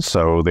dislocation,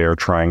 so they're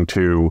trying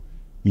to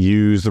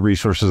use the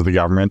resources of the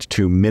government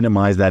to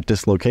minimize that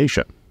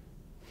dislocation.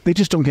 They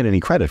just don't get any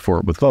credit for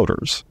it with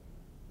voters.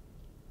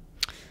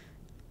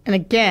 And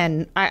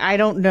again, I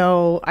don't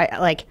know.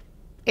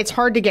 It's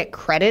hard to get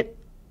credit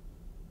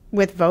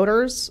with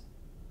voters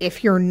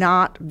if you're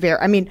not very.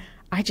 I mean,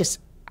 I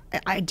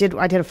did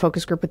a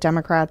focus group with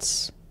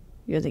Democrats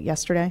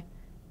yesterday.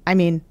 I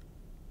mean,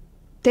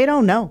 they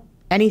don't know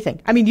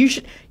anything. I mean, you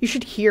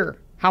should hear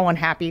how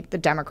unhappy the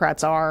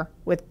Democrats are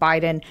with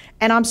Biden.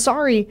 And I'm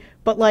sorry,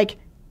 but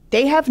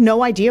they have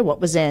no idea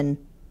what was in.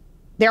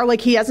 They're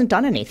he hasn't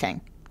done anything.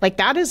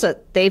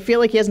 They feel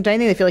like he hasn't done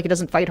anything. They feel like he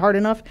doesn't fight hard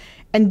enough.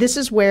 And this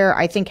is where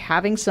I think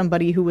having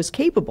somebody who was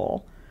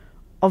capable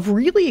of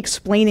really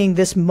explaining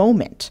this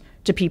moment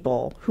to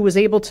people, who was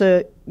able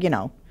to,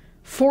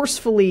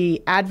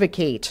 forcefully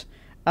advocate,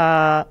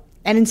 and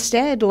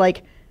instead,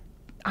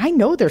 I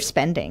know they're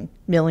spending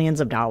millions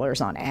of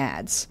dollars on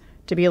ads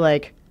to be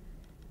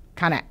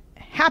kind of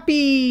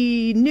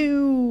happy,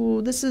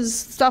 new, this is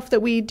stuff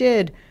that we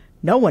did.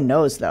 No one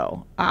knows,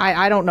 though.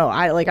 I don't know.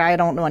 I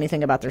don't know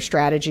anything about their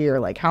strategy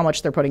or how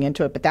much they're putting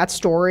into it. But that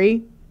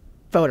story,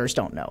 voters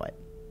don't know it.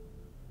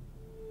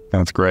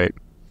 That's great.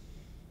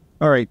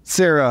 All right,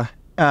 Sarah,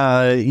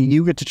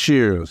 you get to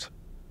choose.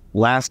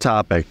 Last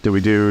topic. Do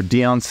we do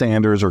Deion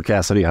Sanders or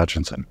Cassidy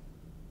Hutchinson?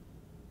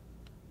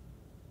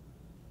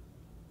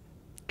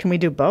 Can we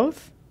do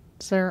both?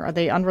 Sarah, are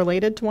they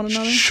unrelated to one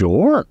another?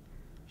 Sure.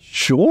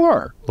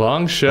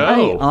 Long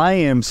show. I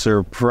am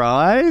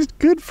surprised.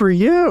 Good for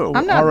you.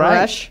 I'm not in a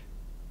rush.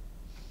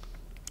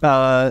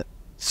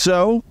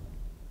 So,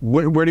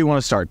 where do you want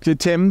to start?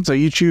 Tim, so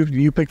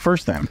you pick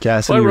first then.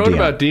 Cassidy I wrote or Deion?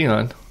 about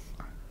Deion.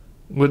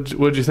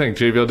 What'd you think,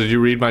 JVL? Did you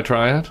read my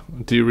triad?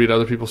 Do you read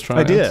other people's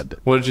triads? I did.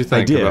 What did you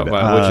think about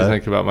what did you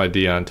think about my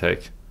Deion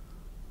take?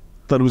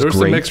 Thought it was there were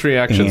great. some mixed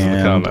reactions in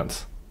the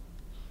comments.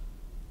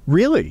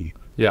 Really?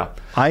 Yeah.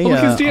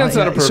 Because Deion's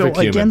not a perfect human.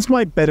 So against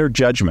my better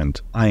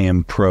judgment, I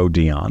am pro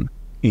Deion,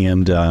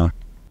 and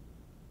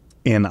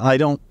I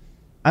don't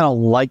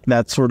like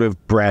that sort of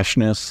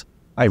brashness.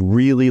 I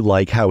really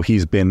like how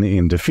he's been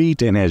in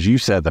defeat, and as you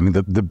said, I mean,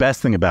 the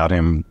best thing about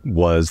him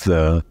was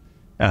the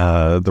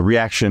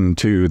reaction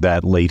to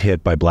that late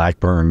hit by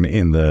Blackburn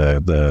in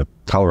the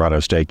Colorado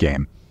State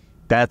game.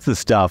 That's the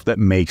stuff that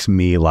makes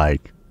me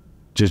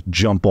just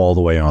jump all the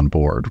way on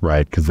board,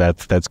 right? Because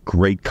that's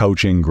great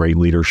coaching, great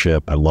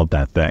leadership. I love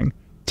that thing.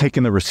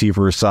 Taking the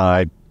receiver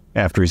aside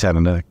after he's had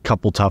a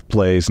couple tough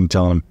plays and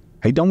telling him,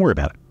 "Hey, don't worry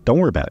about it. Don't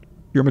worry about it.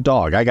 You're my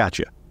dog. I got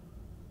you."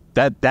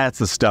 That's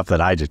the stuff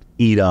that I just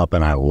eat up,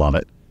 and I love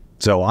it.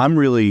 So I'm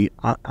rooting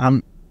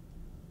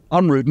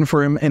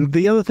for him. And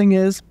the other thing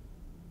is,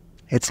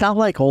 it's not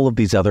like all of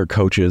these other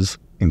coaches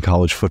in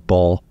college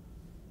football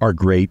are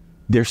great.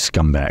 They're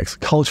scumbags.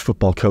 College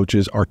football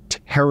coaches are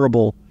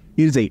terrible.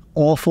 It is an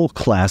awful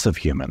class of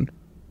human,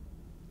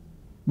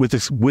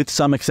 with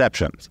some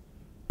exceptions.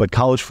 But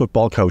college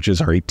football coaches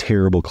are a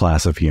terrible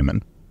class of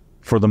human,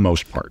 for the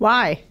most part.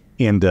 Why?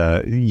 And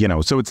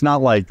so it's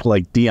not like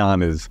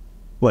Deion is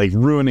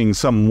ruining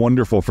some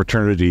wonderful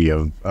fraternity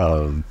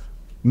of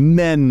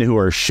men who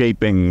are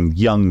shaping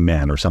young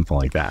men or something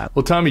like that.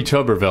 Well, Tommy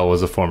Tuberville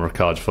was a former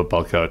college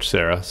football coach,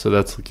 Sarah. So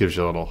that gives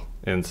you a little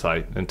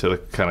insight into the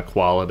kind of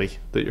quality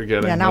that you're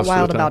getting. Yeah, not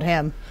wild about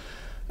him.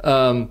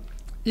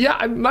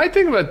 Yeah, my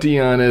thing about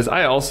Deion is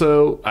I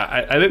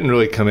didn't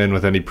really come in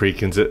with any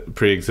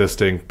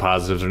pre-existing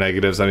positives or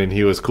negatives. I mean,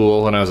 he was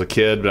cool when I was a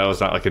kid, but I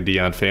was not a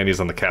Deion fan. He was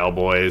on the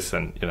Cowboys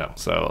and,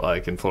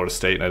 so in Florida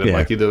State, and I didn't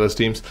like either of those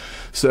teams.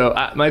 So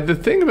the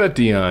thing about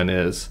Deion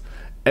is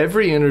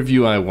every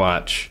interview I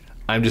watch,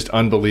 I'm just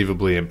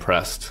unbelievably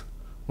impressed,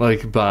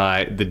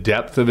 by the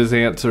depth of his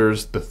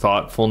answers, the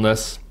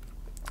thoughtfulness.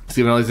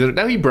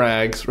 Now he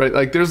brags, right?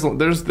 Like there's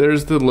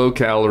the low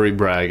calorie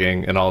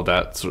bragging and all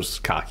that sort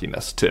of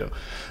cockiness too.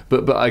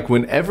 But like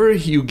whenever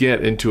you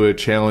get into a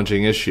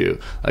challenging issue,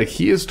 like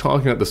he is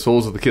talking about the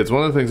souls of the kids.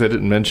 One of the things I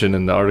didn't mention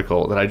in the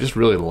article that I just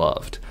really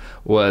loved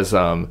was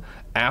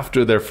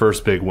after their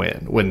first big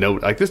win, when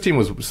this team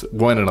was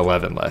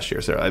 1-11 last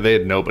year, so they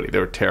had nobody, they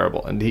were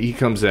terrible, and he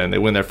comes in, they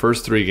win their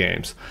first 3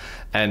 games,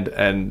 and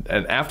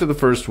after the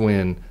first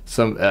win,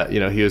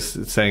 he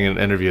was saying in an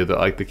interview that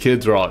like the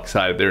kids are all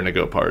excited, they're gonna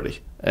go party,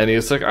 and he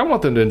was like, I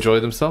want them to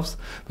enjoy themselves,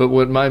 but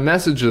what my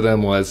message to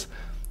them was,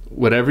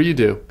 whatever you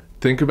do,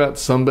 think about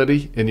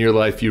somebody in your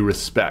life you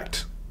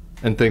respect,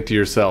 and think to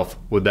yourself,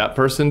 would that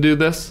person do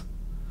this?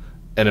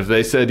 And if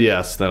they said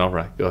yes, then all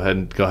right, go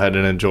ahead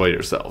and enjoy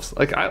yourselves.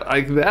 I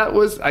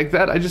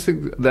just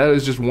think that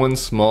is just one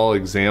small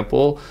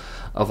example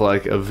of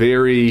like a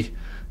very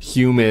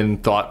human,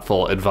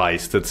 thoughtful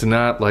advice that's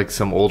not like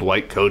some old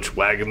white coach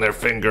wagging their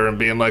finger and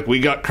being like, we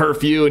got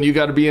curfew and you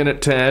got to be in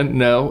at 10.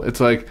 No, it's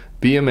like,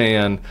 be a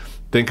man,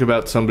 think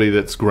about somebody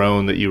that's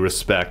grown that you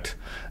respect,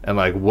 and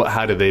like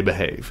how do they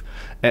behave?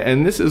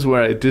 And this is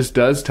where it just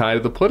does tie to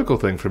the political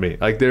thing for me.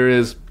 Like there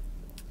is,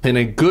 in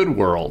a good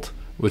world,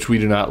 which we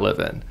do not live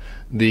in,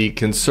 the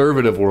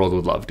conservative world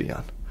would love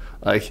Deion.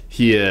 Like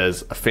he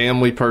is a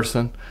family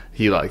person.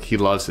 He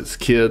loves his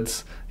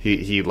kids.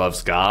 He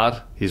loves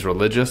God. He's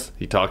religious.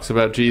 He talks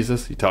about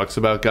Jesus. He talks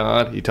about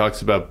God. He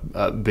talks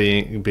about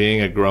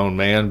being a grown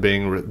man,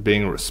 being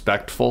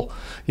respectful,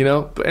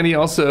 and he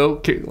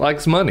also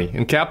likes money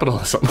and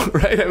capitalism,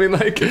 right? I mean,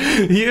 like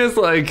he is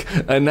like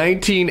a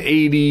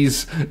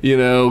 1980s,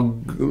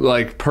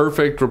 like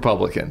perfect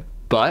Republican,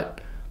 but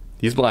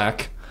he's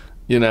black.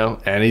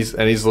 And he's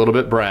a little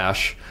bit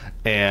brash,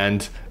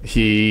 and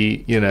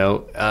he,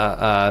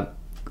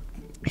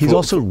 he's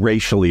also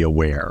racially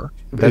aware.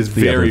 That's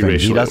the very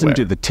racially He doesn't aware.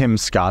 do the Tim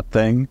Scott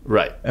thing,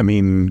 right? I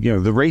mean,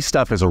 the race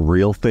stuff is a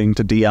real thing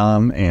to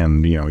Deion,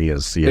 and he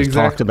has exactly.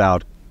 talked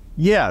about.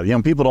 Yeah,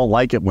 people don't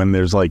like it when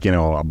there's like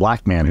a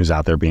black man who's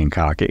out there being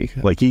cocky.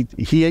 Like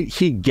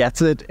he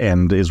gets it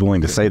and is willing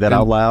to say that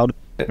out loud.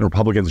 And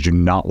Republicans do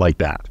not like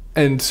that.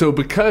 And so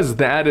because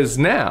that is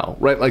now,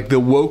 right, like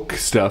the woke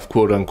stuff,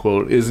 quote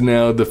unquote, is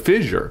now the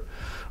fissure,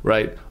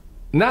 right?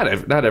 Not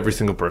every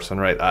single person,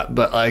 right?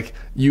 But like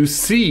you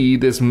see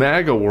this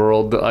MAGA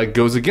world that like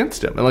goes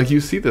against him, and like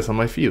you see this on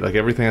my feed, like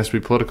everything has to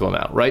be political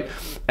now, right?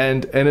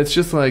 And it's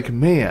just like,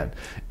 man,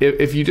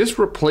 if you just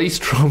replace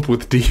Trump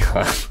with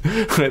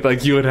Deion, right?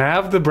 Like you would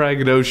have the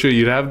braggadocio,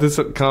 you'd have this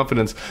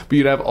confidence, but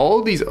you'd have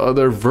all these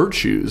other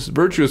virtuous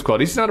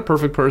qualities. He's not a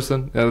perfect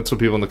person. That's what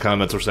people in the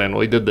comments are saying.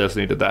 Well, he did this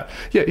and he did that.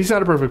 Yeah, he's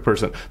not a perfect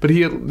person, but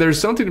there's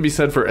something to be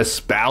said for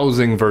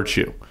espousing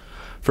virtue.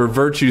 For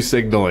virtue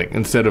signaling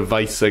instead of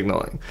vice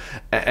signaling,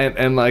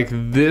 and like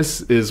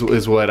this is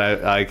what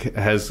I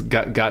has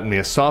gotten me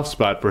a soft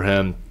spot for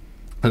him,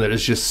 and that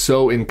is just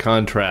so in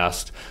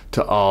contrast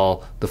to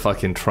all the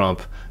fucking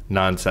Trump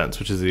nonsense,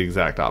 which is the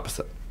exact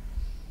opposite.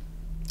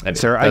 Anyway,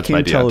 Sarah, I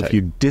can't tell if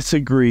you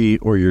disagree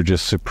or you're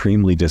just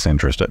supremely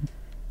disinterested.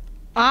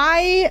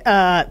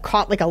 I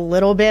caught like a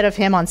little bit of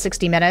him on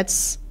 60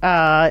 Minutes,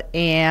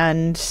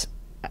 and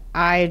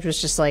I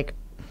was just like,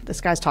 this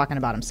guy's talking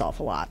about himself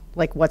a lot.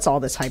 Like, what's all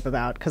this hype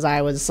about? Because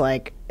I was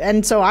like,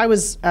 and so I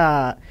was,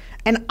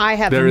 and I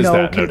have there is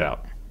that, no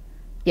doubt.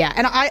 Yeah,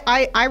 and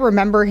I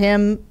remember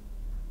him,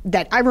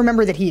 I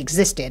remember that he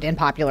existed in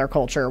popular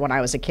culture when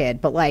I was a kid,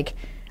 but like,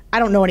 I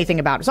don't know anything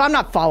about it, so I'm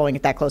not following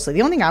it that closely.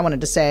 The only thing I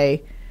wanted to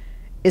say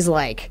is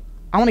like,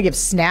 I want to give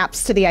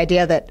snaps to the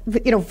idea that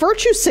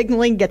virtue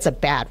signaling gets a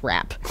bad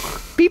rap.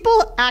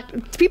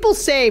 People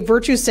say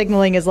virtue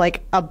signaling is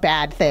like a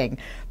bad thing.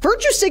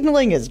 Virtue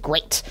signaling is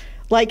great.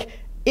 Like,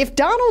 if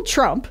Donald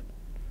Trump,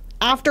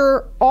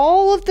 after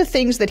all of the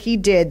things that he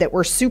did that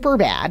were super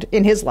bad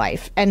in his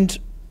life, and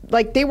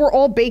like they were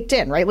all baked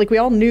in, right? Like we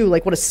all knew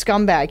like what a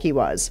scumbag he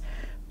was,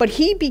 but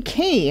he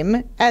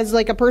became, as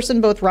like a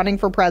person both running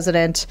for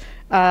president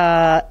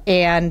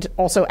and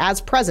also as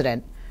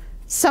president,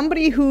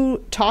 somebody who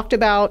talked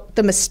about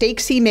the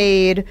mistakes he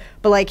made,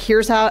 but like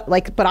here's how,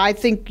 like, but I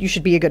think you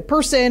should be a good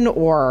person,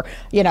 or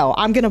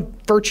I'm gonna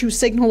virtue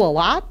signal a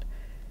lot.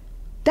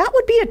 That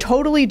would be a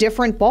totally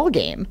different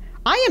ballgame.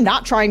 I am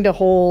not trying to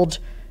hold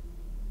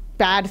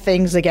bad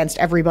things against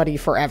everybody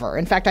forever.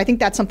 In fact, I think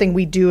that's something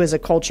we do as a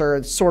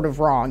culture sort of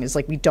wrong, is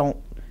like we don't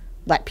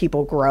let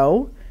people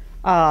grow.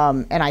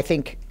 And I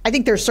think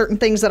there's certain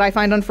things that I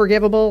find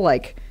unforgivable,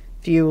 like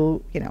if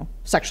you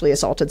sexually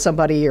assaulted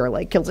somebody or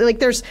like killed, like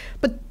there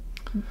Supporting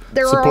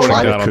are a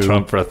lot Donald of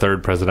Trump for a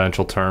third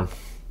presidential term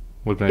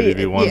would maybe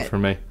be one for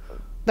me.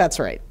 That's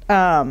right.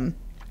 But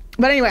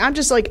anyway, I'm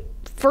just like,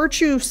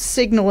 virtue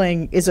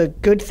signaling is a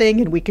good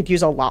thing, and we could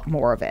use a lot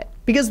more of it,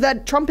 because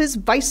that Trump is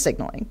vice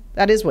signaling.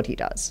 That is what he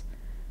does.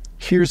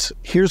 Here's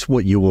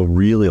what you will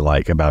really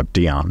like about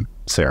Deion,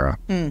 Sarah.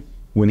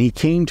 When he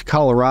came to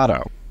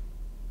Colorado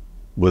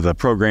with a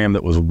program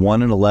that was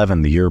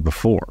 1-11 the year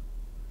before,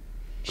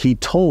 he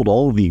told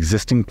all of the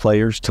existing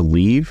players to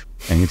leave,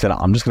 and he said,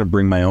 I'm just going to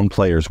bring my own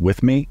players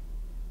with me.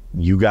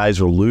 You guys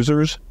are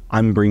losers.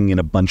 I'm bringing in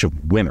a bunch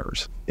of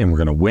winners and we're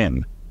going to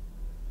win.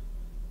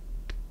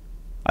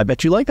 I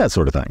bet you like that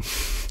sort of thing.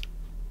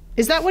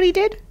 Is that what he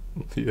did?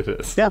 It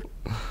is. Yeah.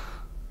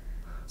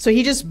 So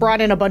he just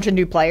brought in a bunch of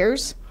new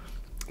players?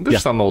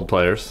 There's some old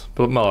players,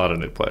 but a lot of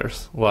new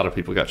players. A lot of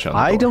people got shown.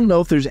 I don't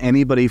know if there's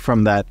anybody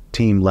from that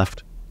team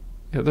left.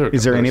 Yeah,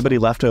 is there anybody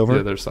left over?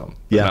 Yeah, there's some.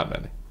 Yeah. Not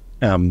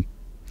many.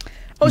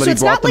 So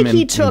it's not like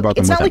he took.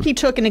 It's not like he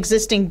took an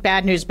existing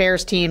Bad News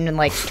Bears team and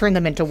like turned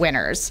them into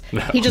winners. No.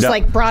 He just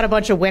like brought a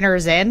bunch of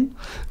winners in.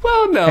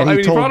 Well, no,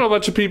 he brought a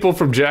bunch of people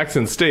from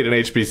Jackson State and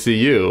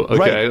HBCU. Okay,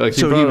 right. Like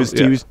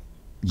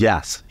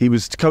he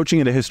was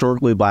coaching at a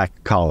historically black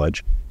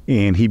college,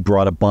 and he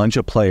brought a bunch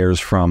of players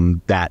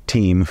from that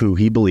team who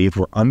he believed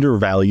were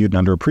undervalued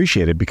and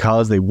underappreciated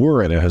because they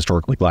were at a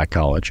historically black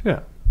college.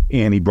 Yeah,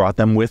 and he brought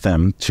them with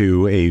him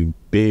to a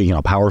big,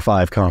 Power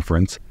 5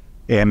 conference.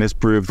 And this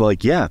proved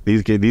like, yeah,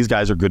 these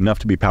guys are good enough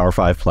to be Power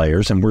 5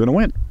 players, and we're going to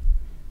win.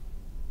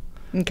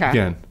 Okay.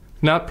 Again,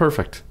 not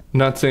perfect.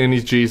 Not saying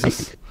he's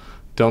Jesus.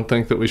 Don't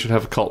think that we should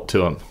have a cult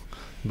to him.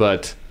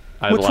 But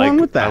what's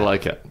wrong with that? I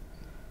like it.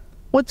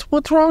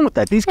 What's wrong with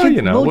that? These kids,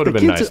 the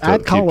kids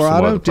at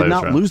Colorado did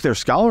not lose their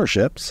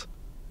scholarships.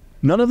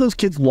 None of those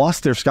kids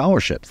lost their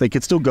scholarships. They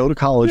could still go to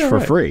college for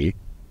free,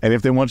 and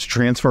if they wanted to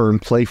transfer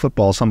and play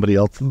football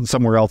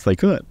somewhere else, they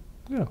could.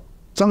 Yeah.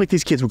 It's not like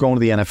these kids were going to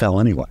the NFL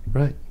anyway.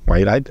 Right.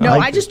 Right?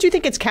 I just do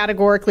think it's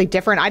categorically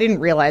different. I didn't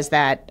realize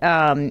that,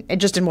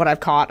 just in what I've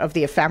caught of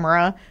the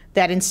ephemera,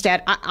 that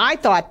instead, I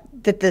thought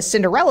that the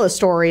Cinderella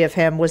story of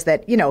him was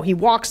that, he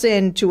walks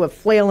into a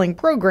flailing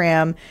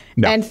program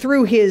and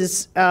through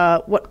his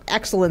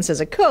excellence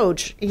as a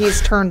coach,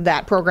 he's turned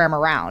that program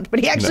around. But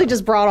he actually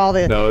just brought all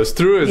the... No, it's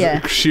through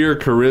his sheer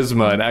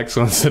charisma and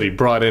excellence that he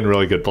brought in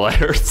really good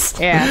players.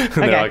 Yeah. And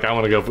they're like, I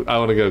want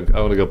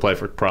to go play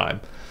for Prime.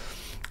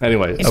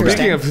 Anyway,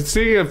 speaking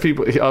of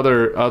people,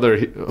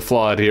 other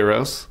flawed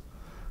heroes,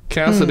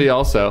 Cassidy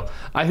also.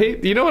 I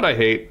hate. You know what I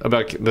hate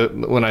about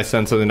when I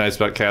send something nice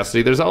about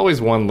Cassidy? There's always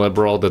one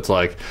liberal that's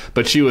like,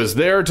 "But she was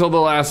there till the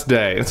last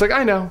day." It's like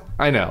I know,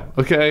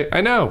 okay,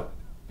 I know.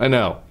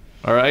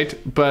 All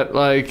right, but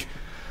like,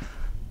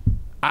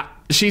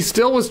 she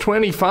still was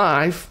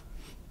 25.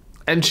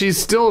 And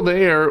she's still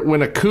there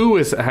when a coup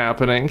is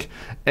happening,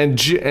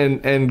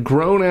 and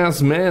grown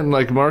ass men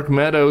like Mark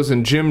Meadows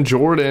and Jim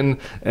Jordan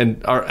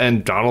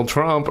and Donald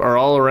Trump are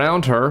all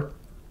around her,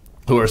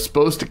 who are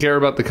supposed to care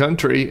about the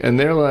country, and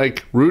they're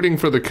like rooting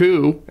for the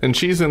coup, and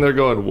she's in there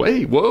going,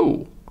 "Wait,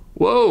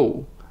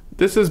 whoa,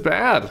 this is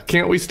bad.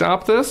 Can't we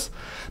stop this?"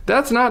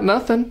 That's not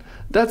nothing.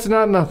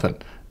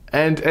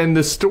 And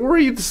the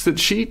stories that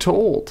she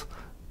told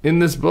in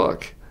this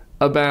book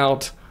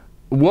about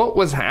what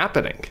was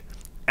happening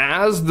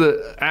as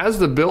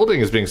the building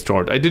is being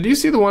stormed. Did you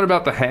see the one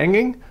about the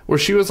hanging where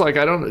she was like,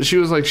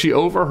 she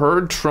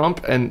overheard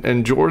Trump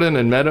and Jordan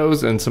and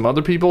Meadows and some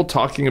other people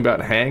talking about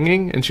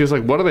hanging, and she was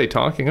like, what are they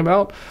talking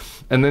about?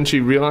 And then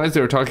she realized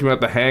they were talking about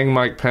the Hang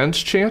Mike Pence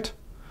chant.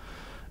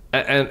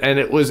 And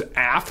it was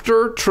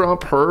after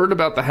Trump heard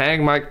about the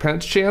Hang Mike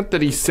Pence chant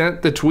that he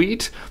sent the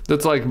tweet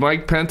that's like,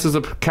 Mike Pence is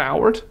a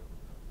coward.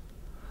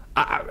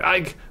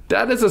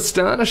 That is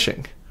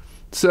astonishing.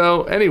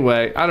 So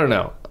anyway, I don't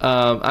know.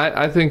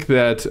 I think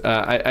that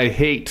I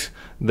hate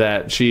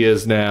that she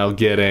is now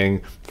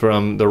getting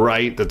from the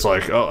right that's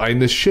like,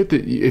 and the shit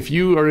that if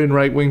you are in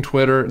right-wing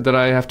Twitter that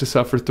I have to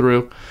suffer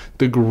through,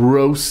 the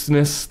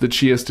grossness that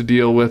she has to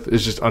deal with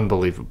is just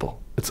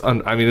unbelievable. It's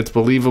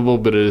believable,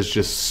 but it is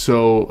just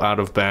so out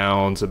of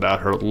bounds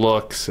about her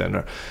looks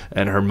and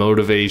her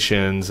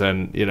motivations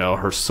and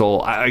her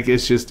soul.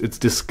 It's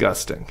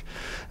disgusting,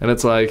 and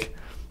it's like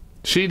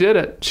she did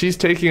it. She's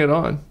taking it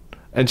on.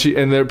 And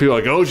there are people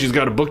like, oh, she's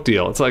got a book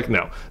deal. It's like,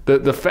 no.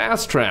 The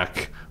fast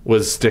track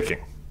was sticking.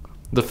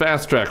 The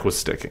fast track was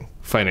sticking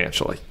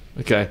financially.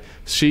 Okay,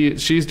 she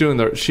is doing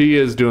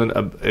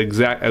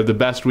the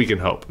best we can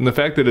hope. And the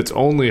fact that it's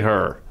only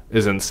her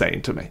is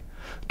insane to me.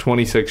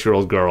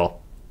 26-year-old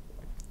girl,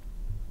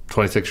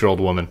 26-year-old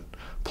woman,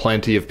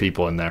 plenty of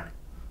people in there.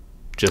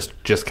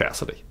 Just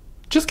Cassidy.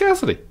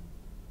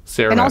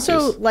 Sarah and Matthews.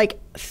 Also,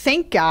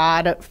 thank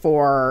God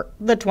for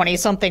the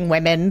 20-something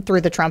women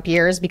through the Trump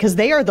years, because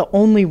they are the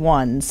only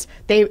ones.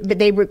 They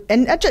were,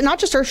 and not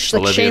just her,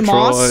 Shea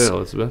Moss.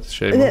 Elizabeth,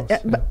 Shea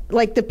Moss.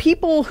 But, the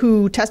people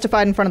who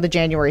testified in front of the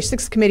January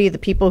 6th committee, the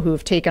people who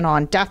have taken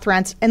on death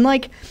threats, and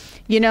I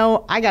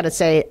got to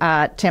say,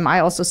 Tim, I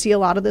also see a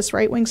lot of this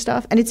right-wing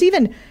stuff. And it's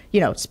even,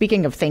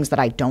 speaking of things that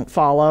I don't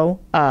follow,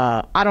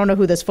 I don't know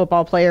who this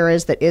football player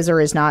is that is or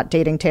is not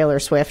dating Taylor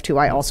Swift, who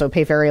I also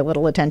pay very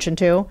little attention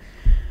to.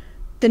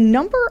 The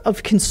number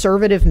of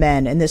conservative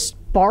men in this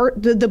both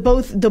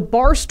the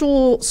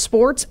Barstool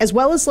Sports, as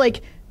well as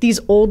these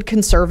old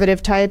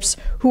conservative types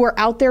who are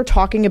out there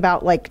talking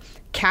about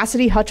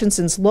Cassidy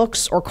Hutchinson's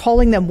looks, or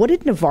calling them, what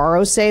did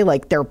Navarro say?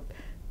 They're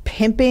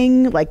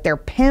pimping, they're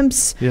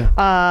pimps.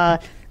 Yeah.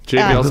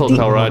 JB also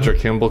tell Roger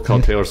Kimball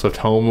called Taylor Swift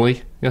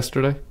homely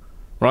yesterday.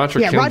 Roger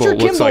Kimball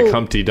looks like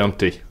Humpty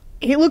Dumpty.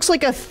 He looks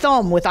like a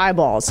thumb with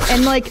eyeballs.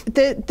 And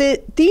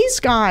these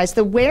guys,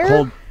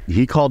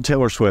 he called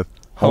Taylor Swift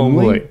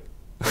homely.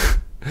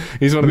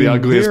 He's one of the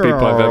ugliest people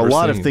I've ever seen. There are a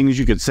lot of things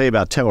you could say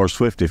about Taylor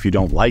Swift if you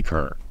don't like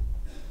her.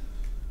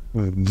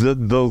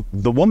 The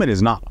woman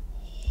is not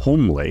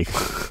homely.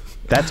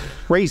 That's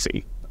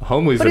crazy.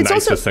 Homely is the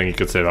nicest thing you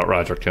could say about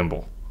Roger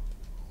Kimball.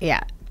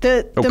 Yeah.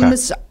 The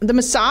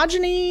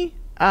misogyny,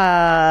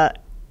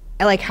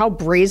 like how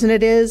brazen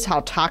it is, how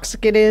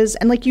toxic it is.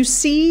 And like you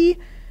see,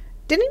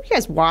 didn't you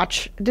guys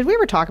watch, did we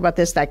ever talk about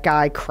this, that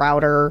guy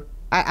Crowder,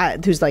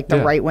 who's like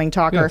the right-wing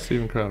talker? Yeah,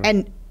 Steven Crowder.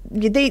 And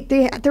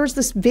there was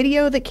this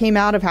video that came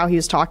out of how he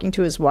was talking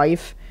to his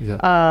wife,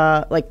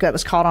 like that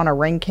was caught on a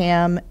ring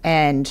cam,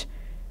 and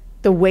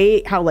the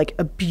way how like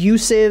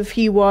abusive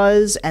he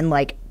was and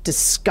like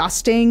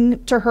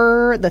disgusting to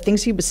her, the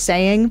things he was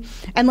saying.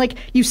 And like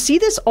you see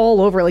this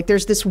all over, like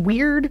there's this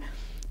weird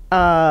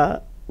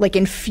like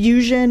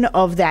infusion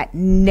of that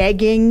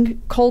negging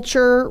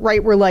culture,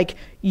 right? Where like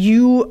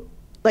you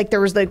like there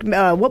was like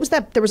what was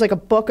that, there was like a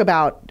book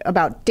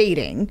about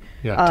dating,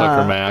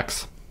 Tucker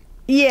Max.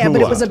 Yeah,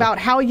 but it was about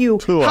how you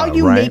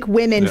make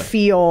women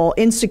feel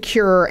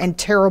insecure and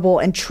terrible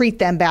and treat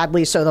them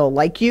badly so they'll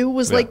like you,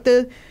 was like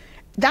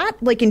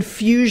that like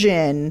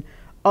infusion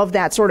of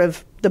that sort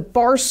of the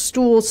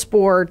barstool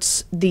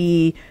sports,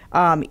 the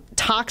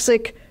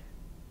toxic.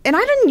 And I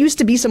didn't used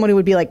to be someone who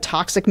would be like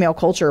toxic male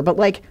culture, but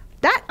like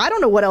that, I don't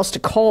know what else to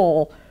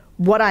call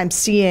what I'm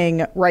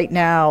seeing right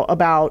now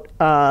about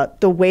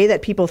the way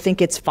that people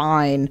think it's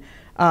fine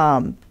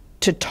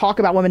to talk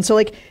about women. So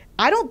like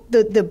I don't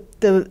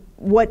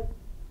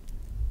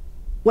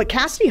what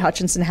Cassidy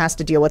Hutchinson has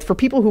to deal with, for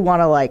people who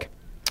want to like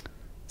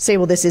say,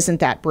 well, this isn't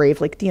that brave,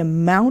 like the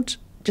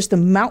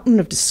mountain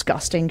of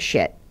disgusting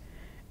shit,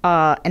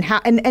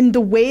 and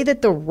the way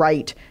that the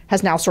right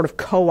has now sort of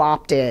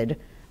co-opted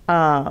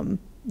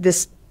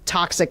this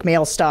toxic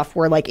male stuff,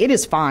 where like it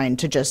is fine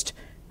to just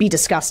be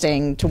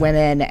disgusting to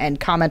women and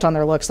comment on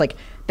their looks, like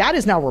that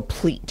is now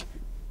replete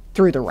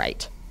through the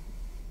right.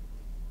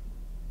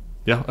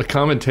 Yeah, a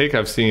common take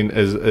I've seen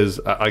is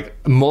like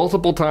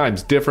multiple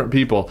times, different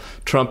people.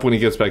 Trump, when he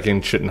gets back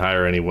in, shouldn't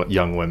hire any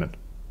young women.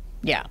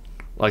 Yeah,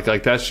 like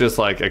that's just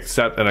like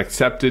an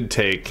accepted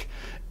take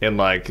in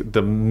like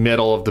the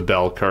middle of the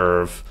bell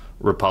curve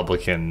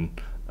Republican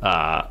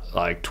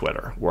like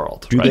Twitter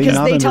world. Do they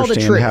not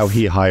understand how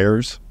he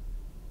hires?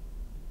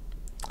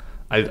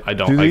 I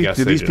don't. I guess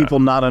do these people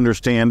not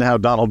understand how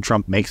Donald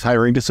Trump makes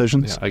hiring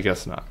decisions? Yeah, I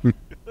guess not.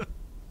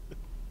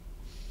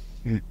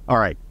 All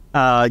right.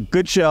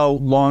 Good show,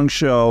 long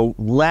show,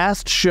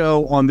 last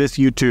show on this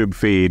YouTube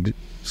feed.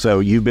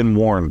 So you've been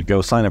warned.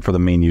 Go sign up for the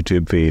main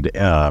YouTube feed.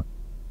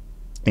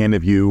 And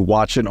if you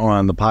watch it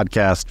on the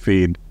podcast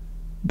feed,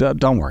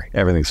 don't worry.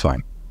 Everything's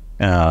fine.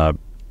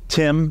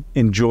 Tim,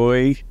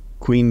 enjoy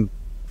Queen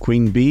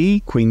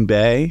Bee?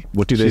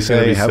 What do they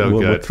say?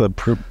 What's the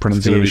pronunciation of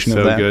that? It's going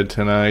to be so good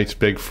tonight.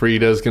 Big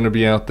Frida's going to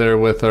be out there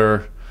with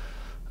her.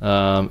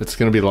 It's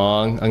going to be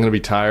long. I'm going to be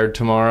tired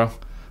tomorrow.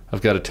 I've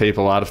got to tape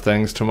a lot of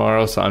things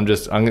tomorrow, so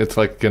it's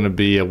like going to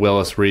be a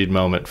Willis Reed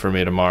moment for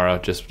me tomorrow.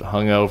 Just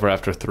hungover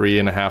after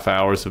 3.5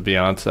 hours of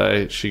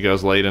Beyonce. She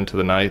goes late into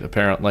the night,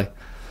 apparently.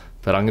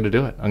 But I'm going to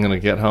do it. I'm going to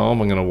get home.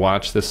 I'm going to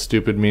watch this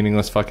stupid,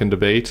 meaningless fucking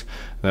debate.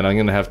 And then I'm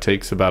going to have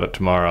takes about it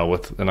tomorrow,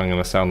 and I'm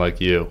going to sound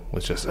like you,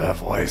 with just a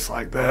voice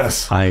like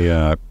this.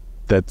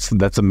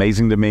 That's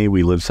amazing to me.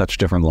 We live such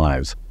different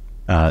lives.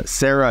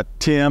 Sarah,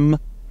 Tim,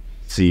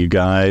 see you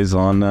guys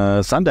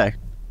on Sunday.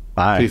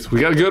 Bye. Peace.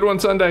 We got a good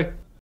one Sunday.